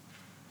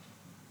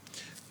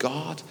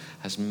 God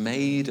has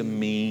made a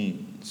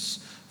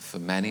means for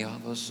many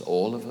of us,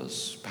 all of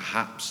us,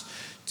 perhaps,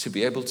 to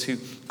be able to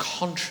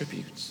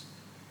contribute,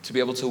 to be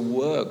able to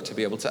work, to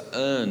be able to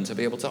earn, to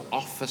be able to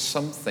offer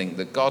something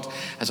that God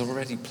has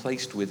already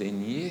placed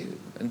within you,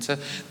 and to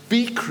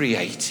be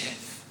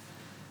creative,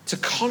 to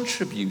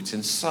contribute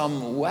in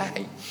some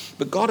way.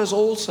 But God has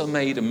also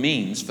made a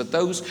means for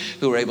those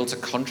who are able to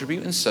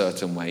contribute in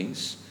certain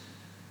ways,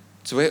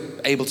 to be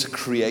able to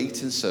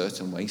create in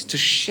certain ways, to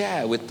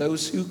share with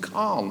those who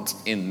can't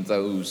in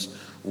those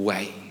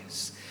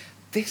ways.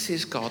 This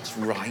is God's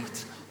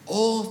right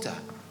order.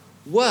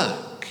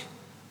 Work,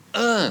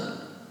 earn,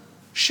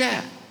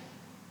 share.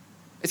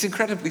 It's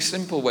incredibly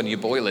simple when you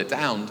boil it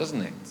down,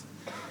 doesn't it?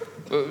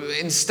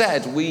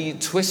 Instead, we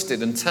twist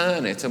it and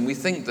turn it, and we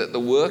think that the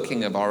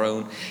working of our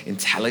own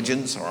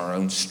intelligence or our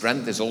own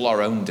strength is all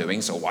our own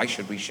doing, so why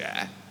should we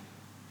share?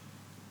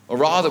 Or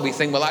rather, we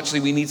think, well, actually,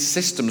 we need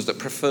systems that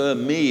prefer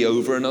me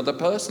over another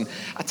person.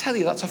 I tell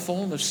you, that's a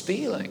form of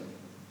stealing.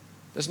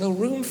 There's no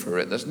room for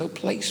it. There's no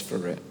place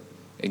for it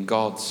in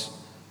God's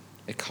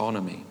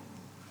economy.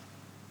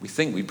 We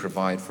think we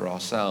provide for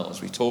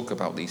ourselves. We talk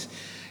about these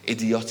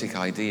idiotic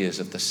ideas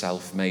of the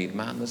self-made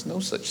man. There's no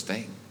such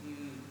thing.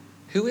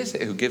 Who is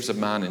it who gives a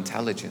man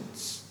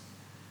intelligence?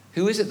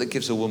 Who is it that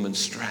gives a woman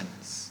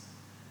strength?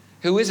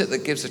 Who is it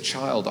that gives a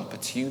child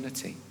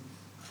opportunity?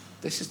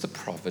 This is the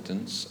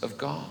providence of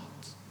God.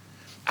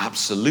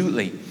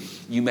 Absolutely,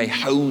 you may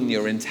hone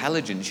your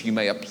intelligence, you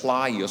may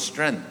apply your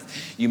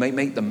strength, you may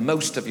make the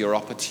most of your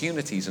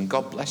opportunities, and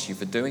God bless you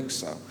for doing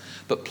so.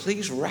 But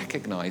please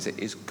recognize it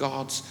is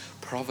God's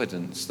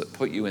providence that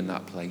put you in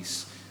that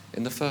place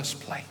in the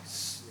first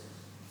place.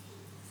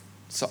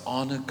 So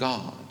honor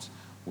God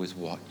with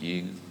what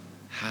you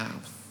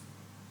have.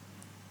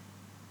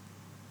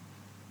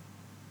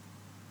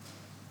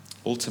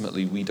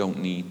 Ultimately, we don't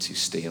need to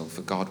steal,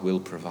 for God will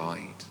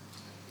provide.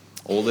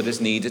 All that is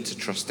needed to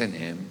trust in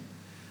him,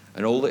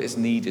 and all that is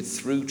needed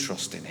through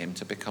trust in him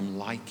to become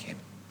like him,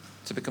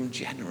 to become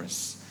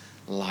generous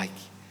like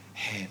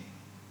him.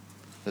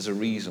 There's a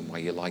reason why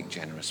you like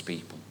generous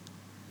people.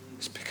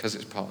 It's because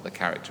it's part of the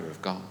character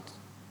of God.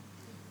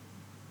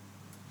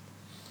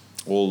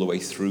 All the way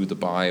through the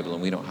Bible,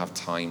 and we don't have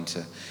time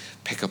to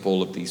pick up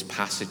all of these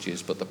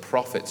passages, but the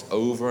prophets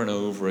over and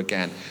over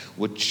again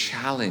would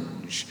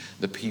challenge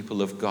the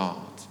people of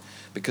God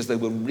because they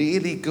were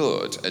really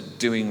good at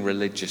doing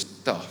religious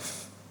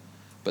stuff,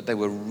 but they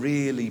were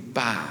really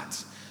bad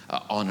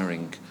at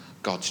honoring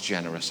God's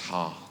generous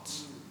heart.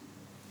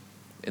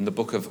 In the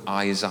book of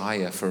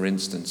Isaiah, for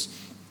instance,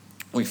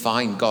 we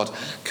find God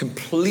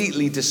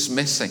completely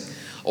dismissing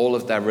all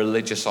of their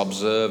religious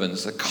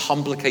observance, the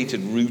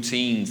complicated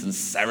routines and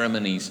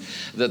ceremonies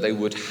that they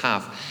would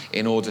have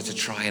in order to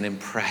try and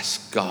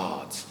impress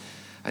God.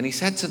 And he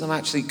said to them,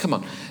 actually, come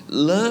on,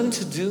 learn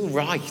to do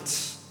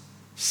right.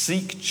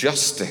 Seek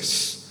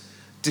justice.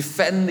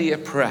 Defend the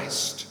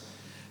oppressed.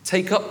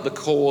 Take up the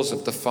cause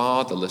of the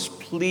fatherless.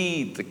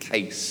 Plead the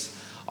case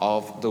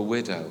of the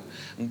widow.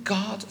 And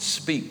God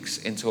speaks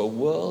into a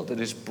world that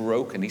is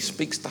broken. He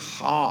speaks to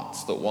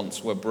hearts that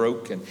once were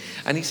broken.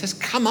 And he says,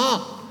 come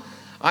on,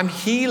 I'm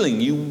healing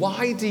you.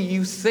 Why do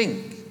you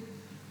think?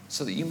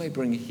 So that you may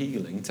bring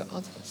healing to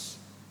others.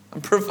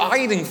 I'm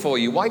providing for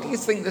you. Why do you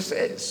think this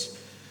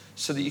is?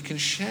 So that you can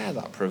share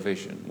that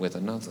provision with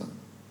another.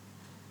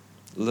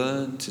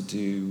 Learn to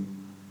do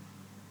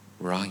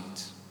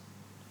right.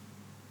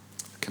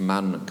 The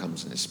commandment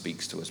comes and it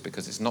speaks to us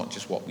because it's not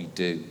just what we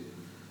do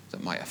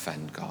that might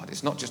offend God.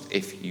 It's not just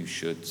if you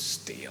should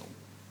steal.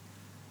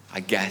 I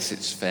guess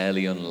it's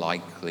fairly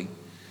unlikely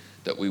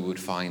that we would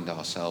find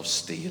ourselves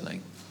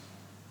stealing.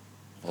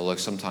 Although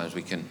sometimes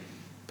we can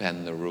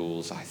bend the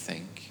rules, I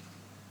think.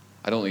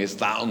 I don't think it's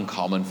that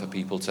uncommon for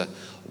people to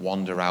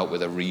wander out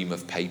with a ream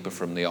of paper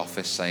from the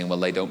office saying, well,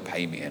 they don't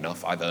pay me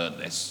enough, I've earned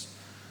this.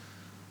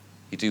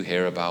 You do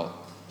hear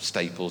about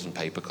staples and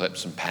paper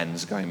clips and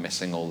pens going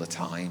missing all the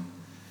time.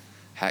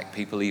 Heck,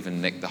 people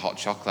even nick the hot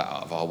chocolate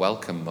out of our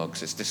welcome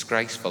mugs. It's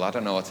disgraceful. I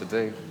don't know what to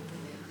do.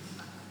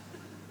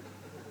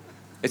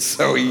 It's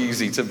so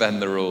easy to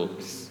bend the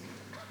rules.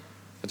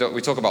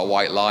 We talk about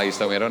white lies,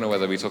 don't we? I don't know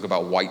whether we talk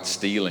about white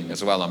stealing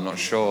as well. I'm not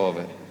sure,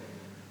 but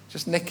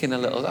just nicking a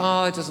little.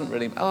 It doesn't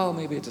really.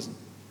 Maybe it doesn't.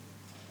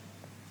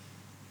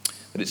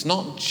 But it's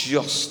not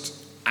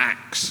just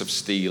acts of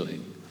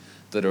stealing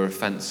that are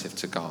offensive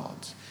to God.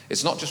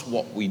 It's not just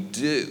what we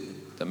do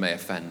that may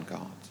offend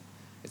God.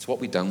 It's what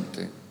we don't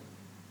do.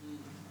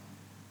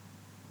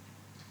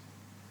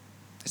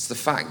 It's the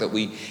fact that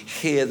we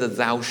hear the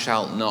thou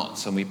shalt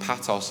nots and we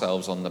pat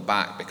ourselves on the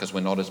back because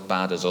we're not as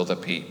bad as other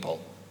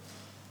people.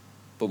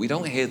 But we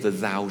don't hear the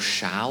thou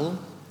shall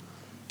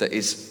that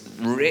is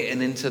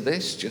written into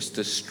this just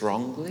as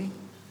strongly.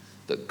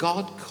 That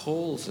God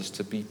calls us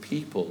to be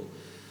people,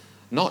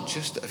 not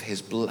just of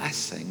his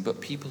blessing,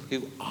 but people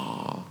who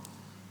are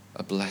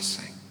a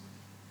blessing.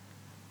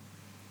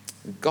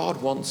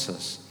 God wants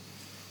us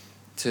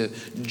to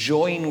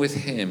join with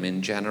him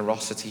in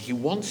generosity. He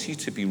wants you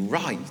to be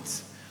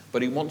right,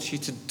 but he wants you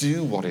to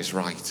do what is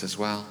right as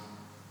well.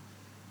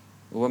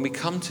 When we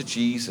come to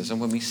Jesus and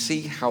when we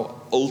see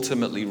how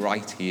ultimately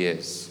right he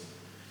is,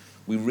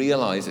 we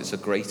realize it's a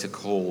greater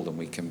call than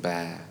we can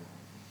bear.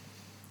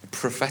 The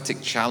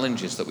prophetic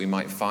challenges that we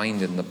might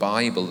find in the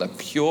Bible, they're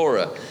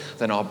purer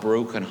than our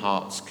broken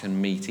hearts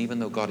can meet, even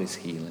though God is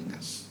healing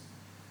us.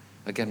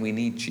 Again, we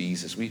need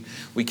Jesus.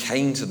 We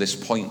came to this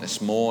point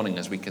this morning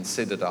as we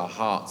considered our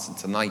hearts, and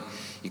tonight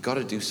you've got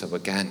to do so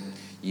again.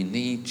 You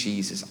need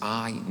Jesus.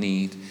 I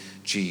need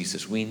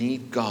Jesus. We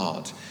need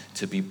God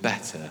to be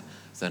better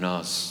than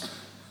us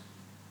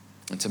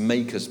and to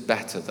make us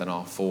better than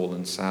our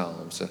fallen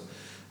selves. A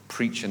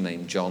preacher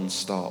named John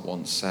Stott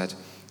once said,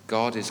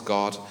 God is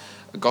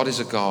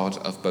a God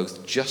of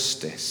both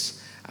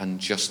justice and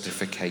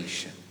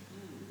justification.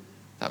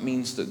 That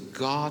means that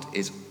God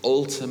is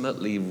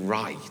ultimately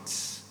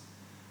right,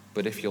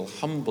 but if you'll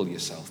humble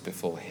yourself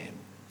before him,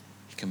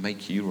 he can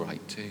make you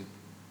right too.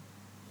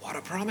 What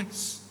a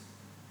promise.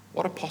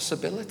 What a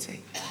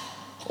possibility.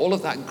 All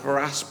of that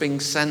grasping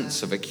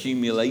sense of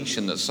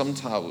accumulation that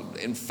sometimes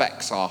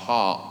infects our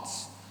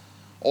hearts.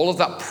 All of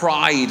that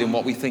pride in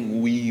what we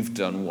think we've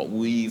done, what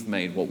we've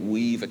made, what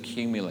we've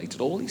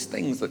accumulated, all these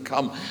things that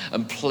come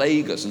and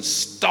plague us and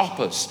stop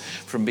us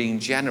from being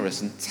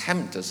generous and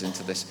tempt us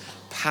into this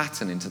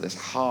pattern, into this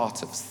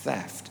heart of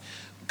theft.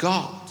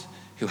 God,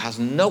 who has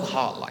no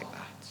heart like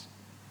that,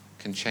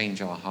 can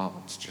change our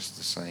hearts just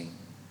the same.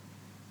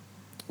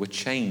 We're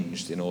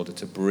changed in order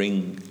to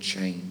bring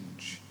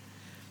change.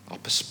 Our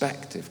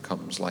perspective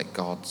comes like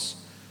God's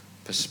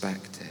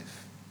perspective.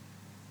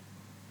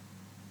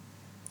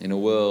 In a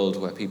world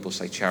where people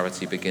say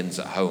charity begins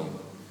at home,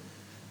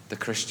 the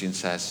Christian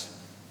says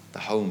the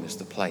home is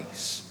the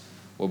place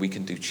where we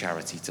can do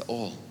charity to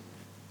all.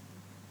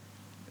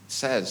 It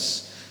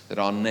says that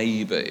our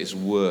neighbour is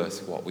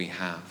worth what we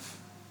have.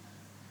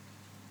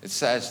 It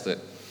says that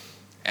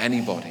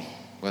anybody,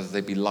 whether they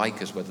be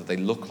like us, whether they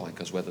look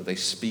like us, whether they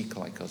speak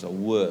like us, are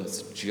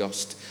worth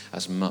just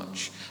as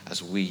much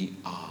as we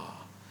are.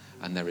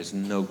 And there is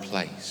no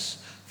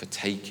place for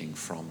taking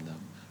from them.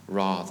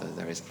 Rather,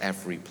 there is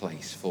every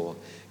place for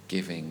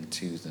giving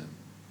to them.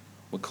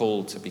 We're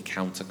called to be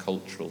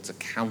countercultural, to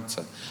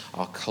counter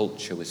our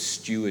culture with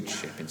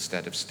stewardship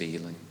instead of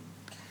stealing,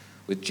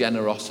 with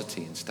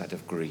generosity instead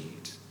of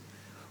greed,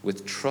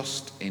 with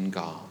trust in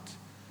God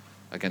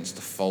against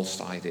the false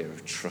idea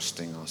of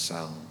trusting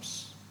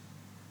ourselves.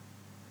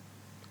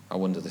 I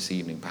wonder this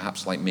evening,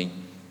 perhaps like me,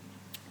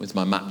 with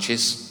my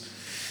matches,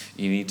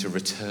 you need to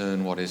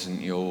return what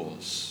isn't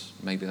yours.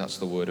 Maybe that's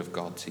the word of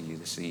God to you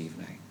this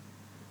evening.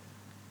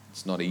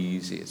 It's not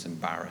easy, it's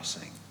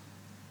embarrassing.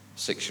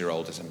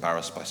 6-year-old is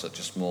embarrassed by such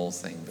a small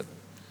thing, but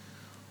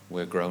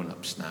we're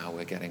grown-ups now,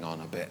 we're getting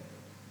on a bit.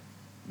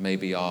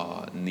 Maybe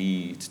our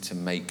need to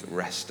make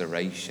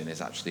restoration is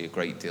actually a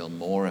great deal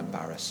more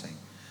embarrassing.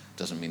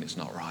 Doesn't mean it's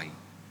not right.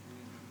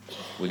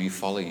 Will you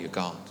follow your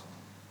God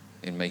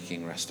in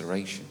making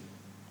restoration?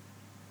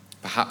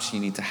 Perhaps you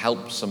need to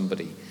help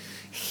somebody,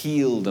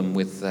 heal them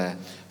with their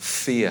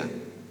fear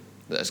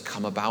that has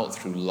come about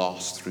through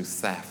loss, through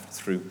theft,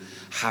 through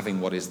having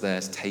what is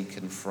theirs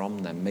taken from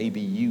them. Maybe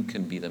you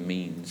can be the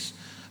means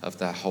of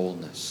their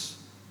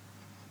wholeness.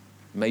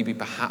 Maybe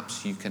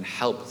perhaps you can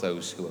help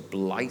those who are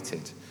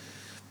blighted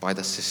by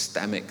the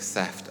systemic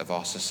theft of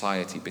our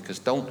society, because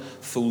don't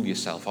fool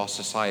yourself, our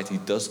society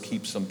does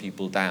keep some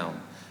people down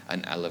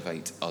and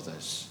elevate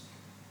others.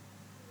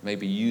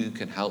 Maybe you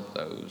can help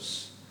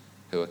those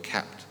who are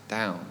kept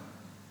down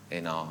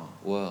in our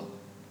world,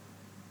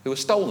 who are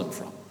stolen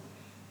from.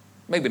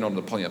 Maybe not at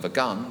the point of a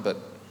gun, but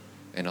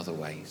in other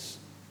ways.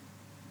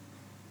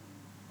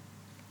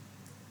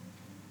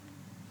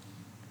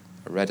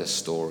 I read a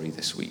story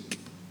this week.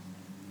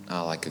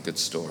 I like a good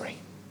story.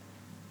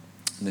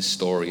 And this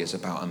story is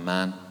about a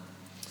man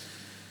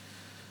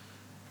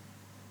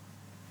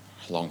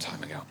a long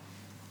time ago,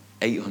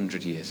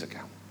 800 years ago,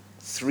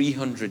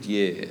 300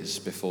 years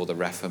before the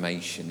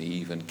Reformation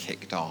even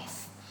kicked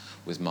off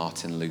with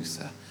Martin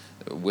Luther.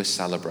 We're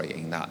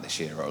celebrating that this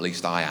year, or at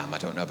least I am. I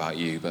don't know about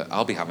you, but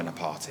I'll be having a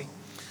party.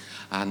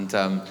 And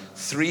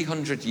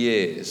 300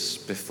 years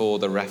before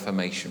the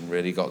Reformation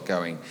really got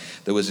going,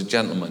 there was a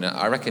gentleman,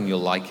 I reckon you'll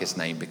like his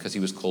name because he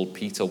was called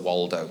Peter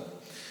Waldo.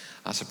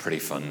 That's a pretty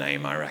fun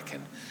name, I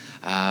reckon.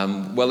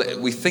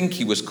 We think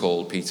he was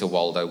called Peter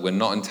Waldo. We're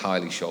not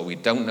entirely sure. We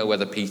don't know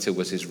whether Peter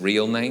was his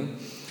real name,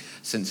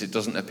 since it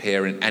doesn't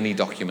appear in any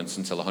documents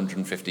until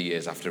 150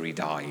 years after he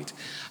died.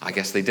 I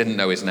guess they didn't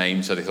know his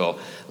name, so they thought,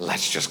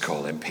 let's just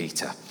call him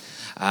Peter.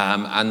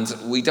 And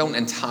we don't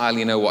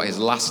entirely know what his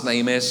last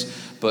name is,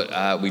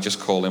 but we just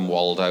call him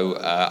Waldo.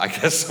 I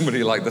guess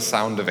somebody liked the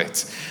sound of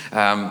it.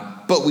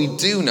 But we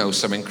do know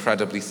some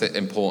incredibly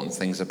important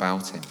things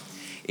about him.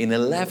 In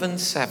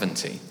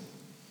 1170,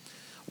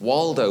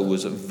 Waldo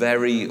was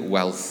very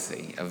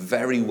wealthy, a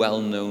very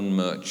well-known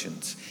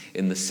merchant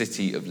in the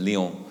city of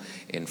Lyon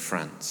in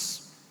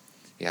France.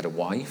 He had a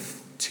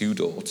wife, 2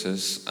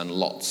 daughters, and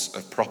lots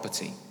of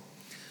property.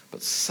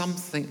 But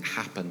something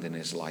happened in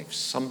his life.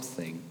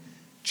 Something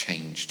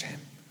changed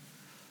him.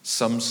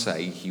 Some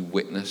say he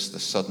witnessed the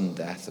sudden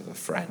death of a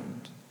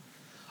friend.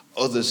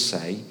 Others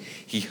say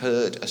he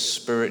heard a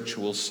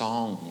spiritual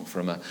song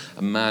from a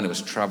man who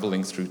was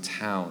traveling through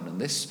town. And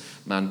this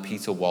man,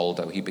 Peter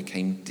Waldo, he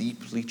became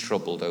deeply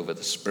troubled over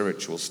the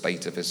spiritual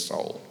state of his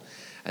soul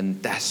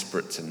and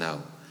desperate to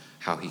know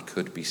how he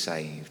could be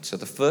saved. So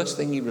the first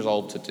thing he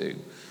resolved to do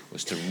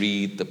was to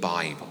read the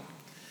Bible.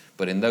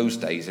 But in those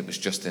days, it was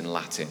just in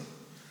Latin.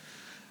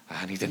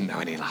 And he didn't know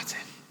any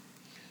Latin.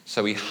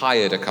 So he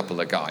hired a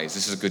couple of guys,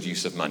 this is a good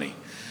use of money,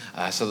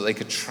 so that they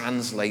could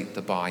translate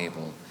the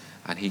Bible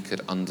and he could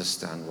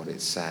understand what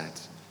it said.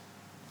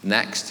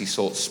 Next, he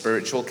sought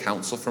spiritual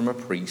counsel from a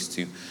priest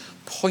who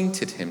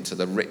pointed him to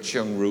the rich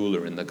young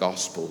ruler in the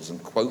Gospels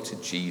and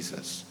quoted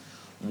Jesus.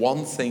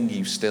 One thing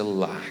you still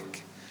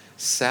lack.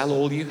 Sell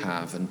all you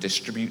have and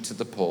distribute to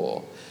the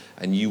poor,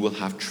 and you will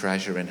have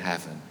treasure in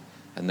heaven.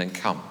 And then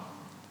come,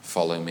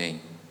 follow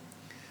me.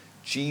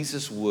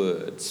 Jesus'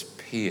 words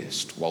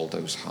pierced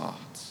Waldo's heart.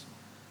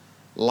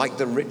 Like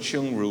the rich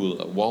young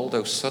ruler,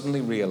 Waldo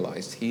suddenly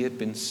realized he had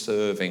been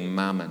serving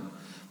mammon,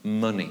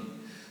 money,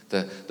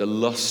 the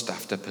lust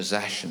after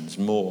possessions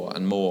more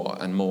and more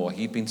and more.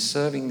 He'd been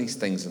serving these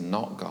things and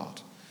not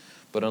God.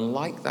 But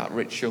unlike that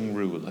rich young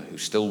ruler who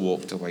still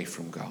walked away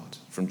from God,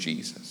 from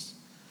Jesus,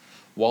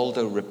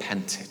 Waldo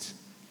repented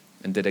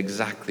and did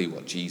exactly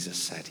what Jesus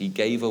said. He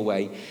gave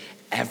away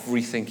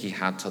everything he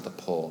had to the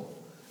poor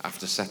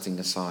after setting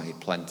aside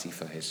plenty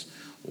for his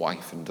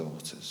wife and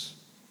daughters.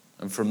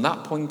 And from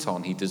that point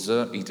on, he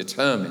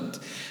determined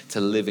to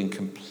live in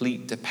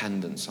complete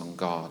dependence on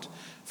God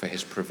for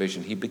his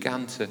provision. He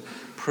began to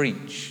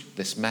preach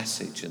this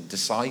message, and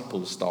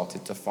disciples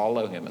started to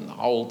follow him, and the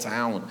whole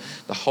town,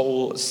 the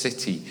whole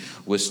city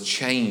was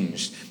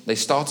changed. They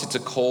started to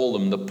call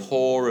them the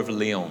poor of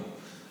Lyon.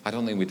 I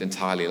don't think we'd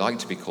entirely like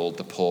to be called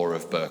the poor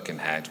of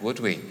Birkenhead, would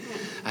we?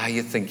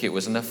 You'd think it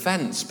was an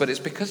offense, but it's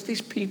because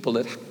these people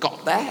had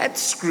got their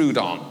heads screwed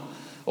on.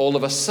 All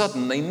of a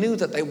sudden, they knew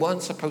that they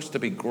weren't supposed to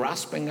be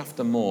grasping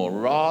after more.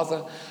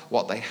 Rather,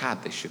 what they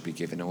had, they should be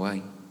giving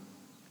away.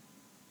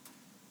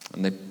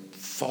 And they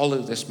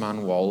followed this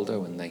man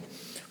Waldo, and they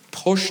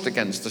pushed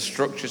against the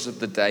structures of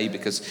the day,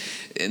 because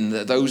in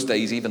those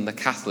days, even the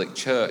Catholic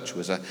Church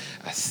was a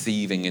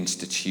thieving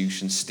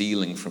institution,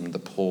 stealing from the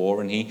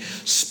poor. And he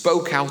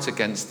spoke out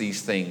against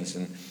these things.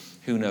 And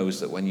who knows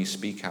that when you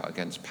speak out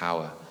against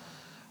power,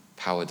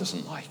 power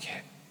doesn't like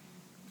it.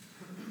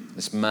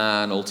 This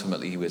man,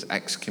 ultimately, he was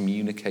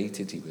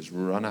excommunicated. He was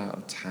run out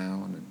of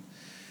town. And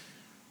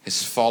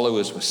his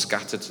followers were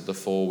scattered to the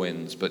four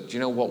winds. But do you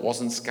know what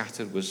wasn't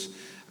scattered was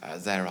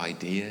their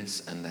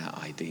ideas and their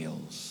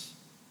ideals.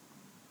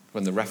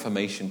 When the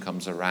Reformation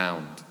comes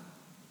around,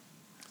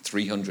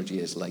 300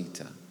 years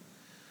later,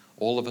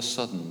 all of a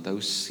sudden,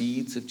 those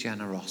seeds of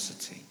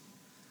generosity,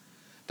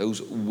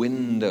 those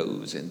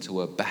windows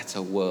into a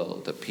better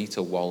world that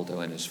Peter Waldo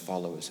and his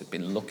followers had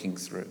been looking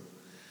through,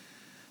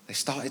 they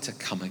started to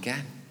come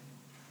again.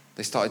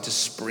 They started to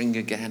spring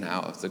again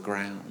out of the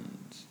ground.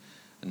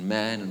 And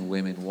men and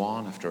women,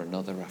 one after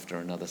another,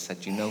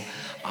 said, you know,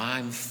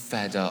 I'm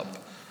fed up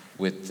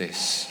with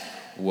this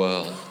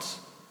world.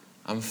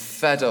 I'm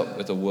fed up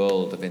with a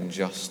world of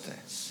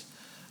injustice.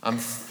 I'm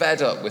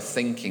fed up with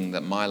thinking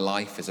that my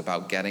life is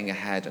about getting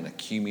ahead and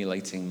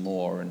accumulating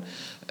more and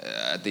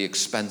at the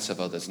expense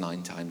of others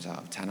 9 times out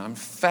of 10. I'm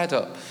fed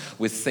up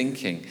with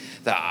thinking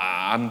that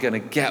I'm going to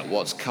get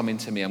what's coming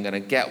to me. I'm going to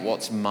get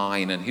what's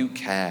mine, and who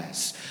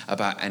cares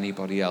about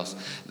anybody else?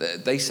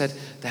 They said,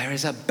 there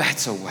is a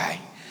better way.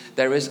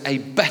 There is a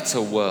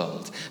better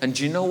world. And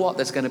do you know what?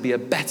 There's going to be a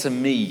better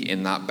me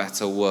in that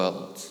better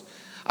world.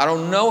 I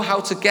don't know how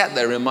to get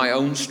there in my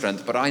own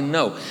strength, but I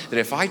know that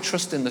if I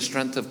trust in the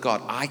strength of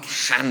God, I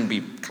can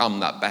become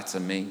that better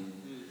me.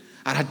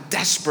 And I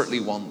desperately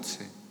want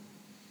to.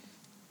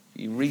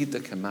 You read the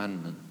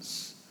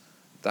commandments.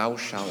 Thou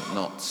shalt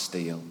not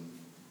steal.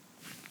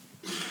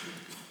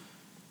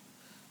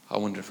 I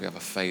wonder if we have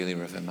a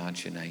failure of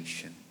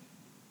imagination.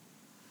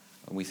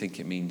 And we think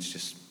it means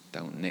just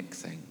don't nick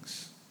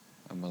things.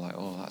 And we're like,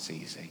 oh, that's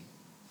easy.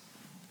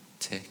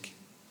 Tick.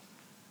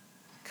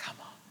 Come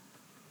on.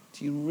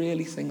 Do you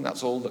really think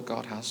that's all that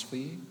God has for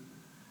you?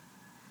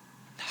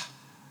 No.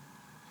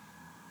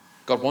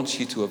 God wants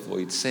you to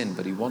avoid sin,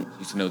 but he wants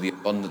you to know the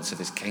abundance of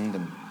his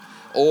kingdom.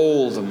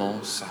 All the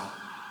more so.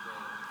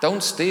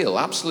 Don't steal.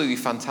 Absolutely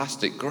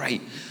fantastic.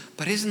 Great.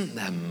 But isn't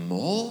there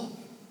more?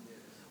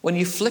 When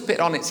you flip it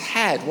on its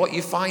head, what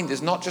you find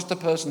is not just a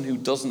person who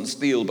doesn't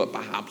steal but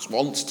perhaps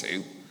wants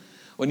to.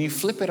 When you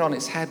flip it on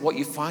its head, what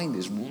you find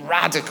is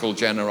radical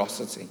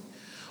generosity.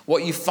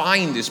 What you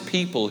find is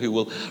people who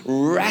will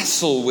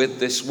wrestle with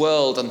this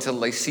world until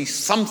they see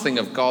something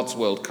of God's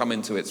world come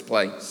into its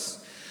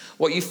place.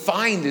 What you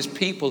find is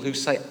people who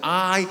say,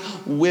 I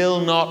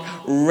will not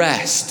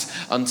rest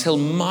until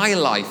my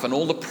life and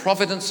all the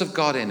providence of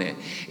God in it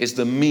is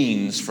the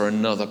means for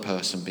another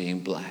person being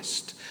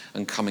blessed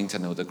and coming to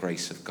know the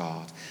grace of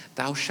God.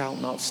 Thou shalt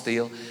not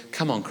steal.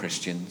 Come on,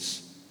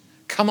 Christians.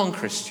 Come on,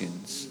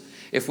 Christians.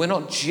 If we're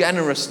not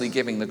generously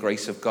giving the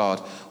grace of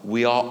God,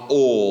 we are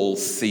all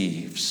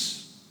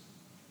thieves.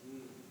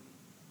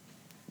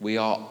 We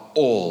are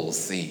all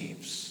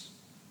thieves.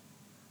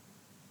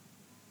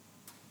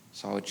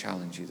 So I would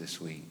challenge you this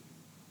week.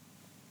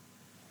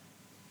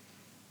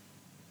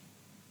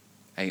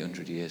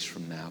 800 years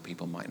from now,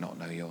 people might not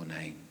know your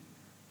name.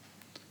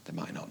 They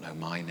might not know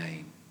my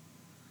name.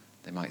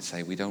 They might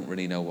say, we don't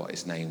really know what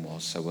his name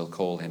was, so we'll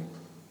call him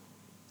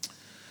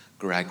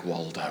Greg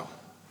Waldo.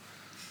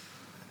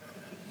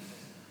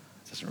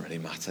 Doesn't really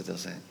matter,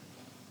 does it?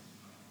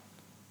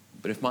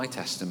 But if my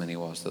testimony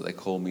was that they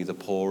call me the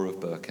poor of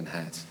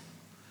Birkenhead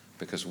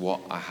because what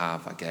I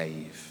have I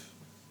gave.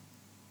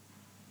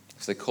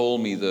 If they call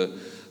me the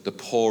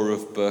poor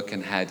of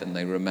Birkenhead and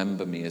they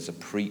remember me as a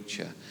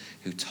preacher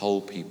who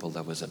told people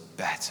there was a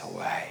better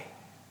way,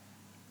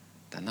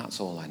 then that's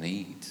all I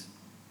need.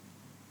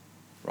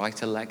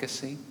 Write a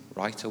legacy,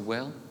 write a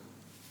will.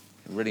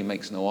 It really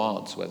makes no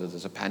odds whether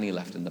there's a penny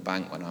left in the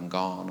bank when I'm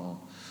gone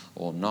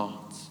or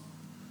not.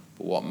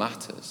 But what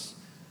matters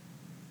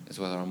is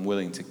whether I'm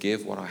willing to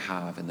give what I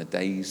have in the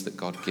days that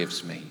God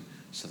gives me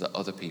so that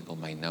other people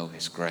may know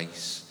his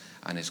grace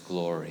and his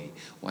glory.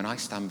 When I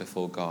stand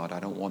before God, I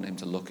don't want him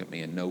to look at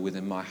me and know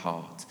within my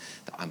heart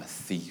that I'm a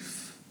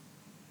thief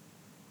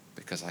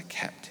because I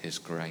kept his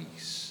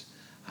grace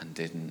and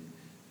didn't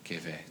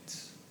give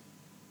it.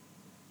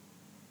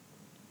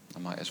 I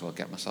might as well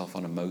get myself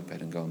on a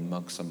moped and go and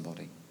mug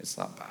somebody. It's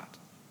that bad.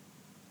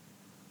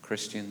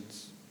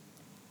 Christians,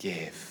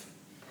 give,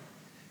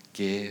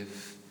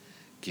 give,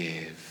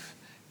 give,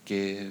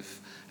 give,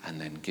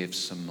 and then give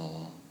some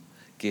more.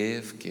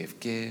 Give, give,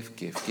 give,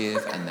 give,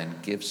 give, and then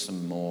give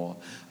some more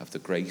of the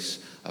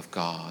grace of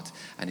God.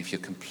 And if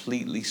you're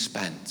completely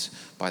spent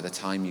by the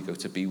time you go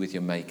to be with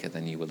your Maker,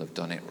 then you will have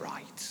done it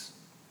right.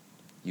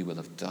 You will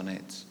have done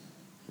it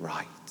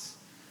right.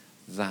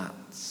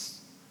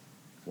 That's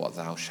what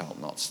thou shalt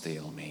not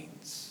steal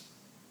means.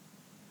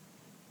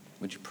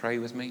 Would you pray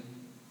with me?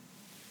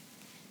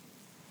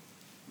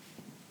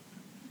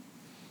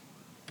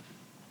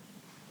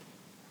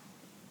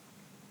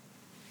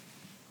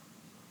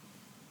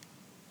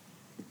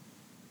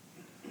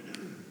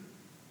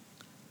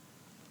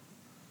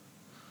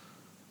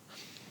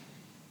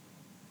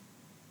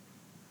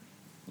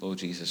 Lord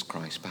Jesus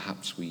Christ,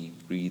 perhaps we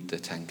read the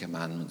Ten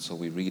Commandments or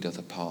we read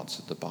other parts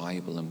of the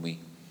Bible and we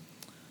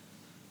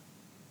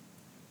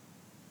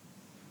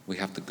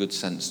have the good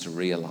sense to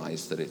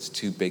realize that it's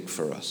too big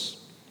for us.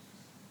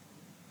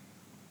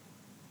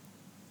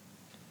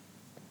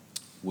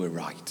 We're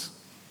right.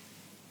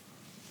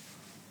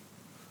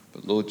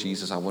 But Lord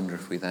Jesus, I wonder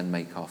if we then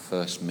make our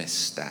first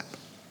misstep.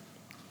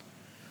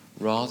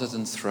 Rather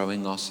than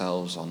throwing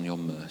ourselves on your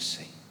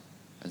mercy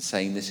and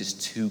saying, this is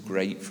too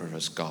great for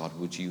us, God,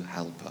 would you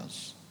help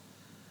us?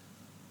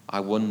 I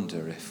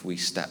wonder if we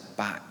step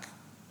back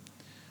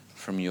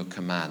from your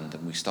command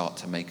and we start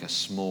to make a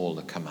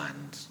smaller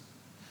command.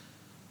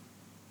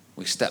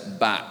 We step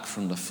back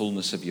from the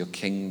fullness of your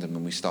kingdom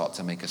and we start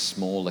to make a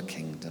smaller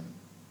kingdom.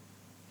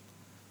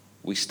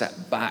 We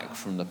step back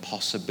from the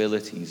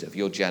possibilities of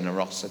your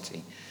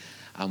generosity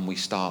and we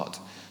start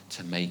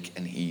to make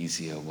an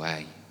easier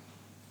way.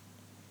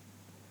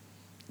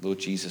 Lord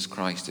Jesus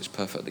Christ, it's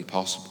perfectly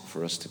possible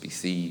for us to be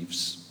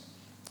thieves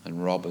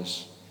and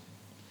robbers,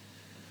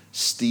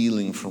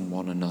 stealing from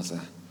one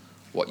another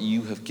what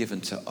you have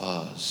given to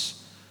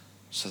us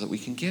so that we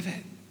can give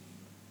it.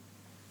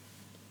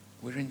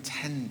 We're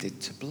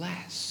intended to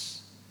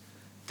bless.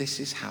 This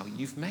is how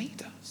you've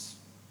made us.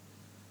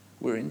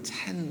 We're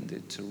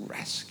intended to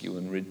rescue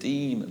and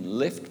redeem and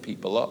lift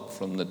people up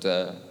from the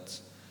dirt.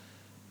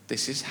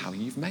 This is how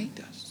you've made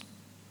us.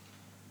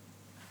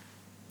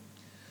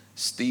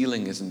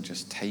 Stealing isn't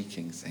just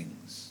taking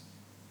things.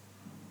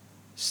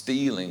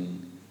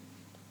 Stealing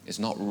is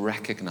not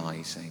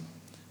recognizing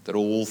that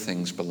all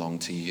things belong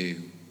to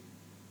you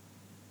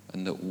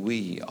and that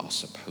we are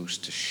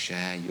supposed to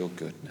share your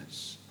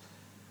goodness.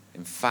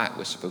 In fact,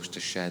 we're supposed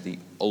to share the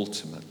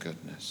ultimate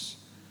goodness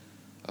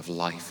of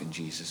life in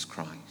Jesus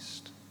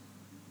Christ.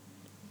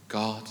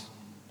 God,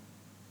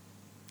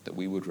 that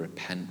we would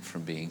repent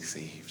from being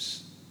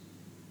thieves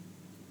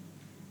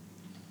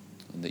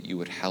and that you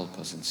would help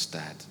us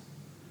instead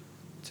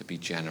to be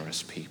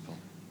generous people.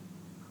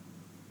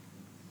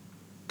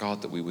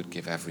 God, that we would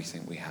give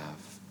everything we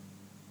have,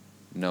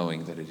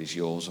 knowing that it is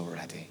yours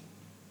already.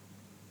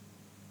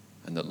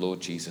 And that, Lord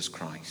Jesus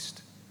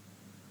Christ,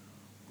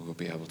 we will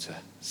be able to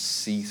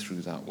see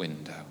through that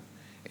window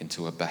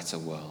into a better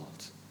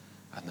world.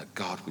 And that,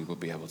 God, we will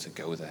be able to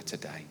go there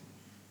today,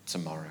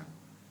 tomorrow,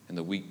 in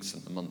the weeks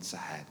and the months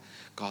ahead.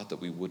 God,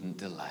 that we wouldn't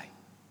delay,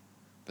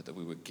 but that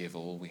we would give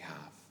all we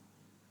have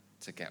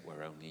to get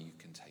where only you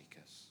can take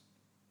us.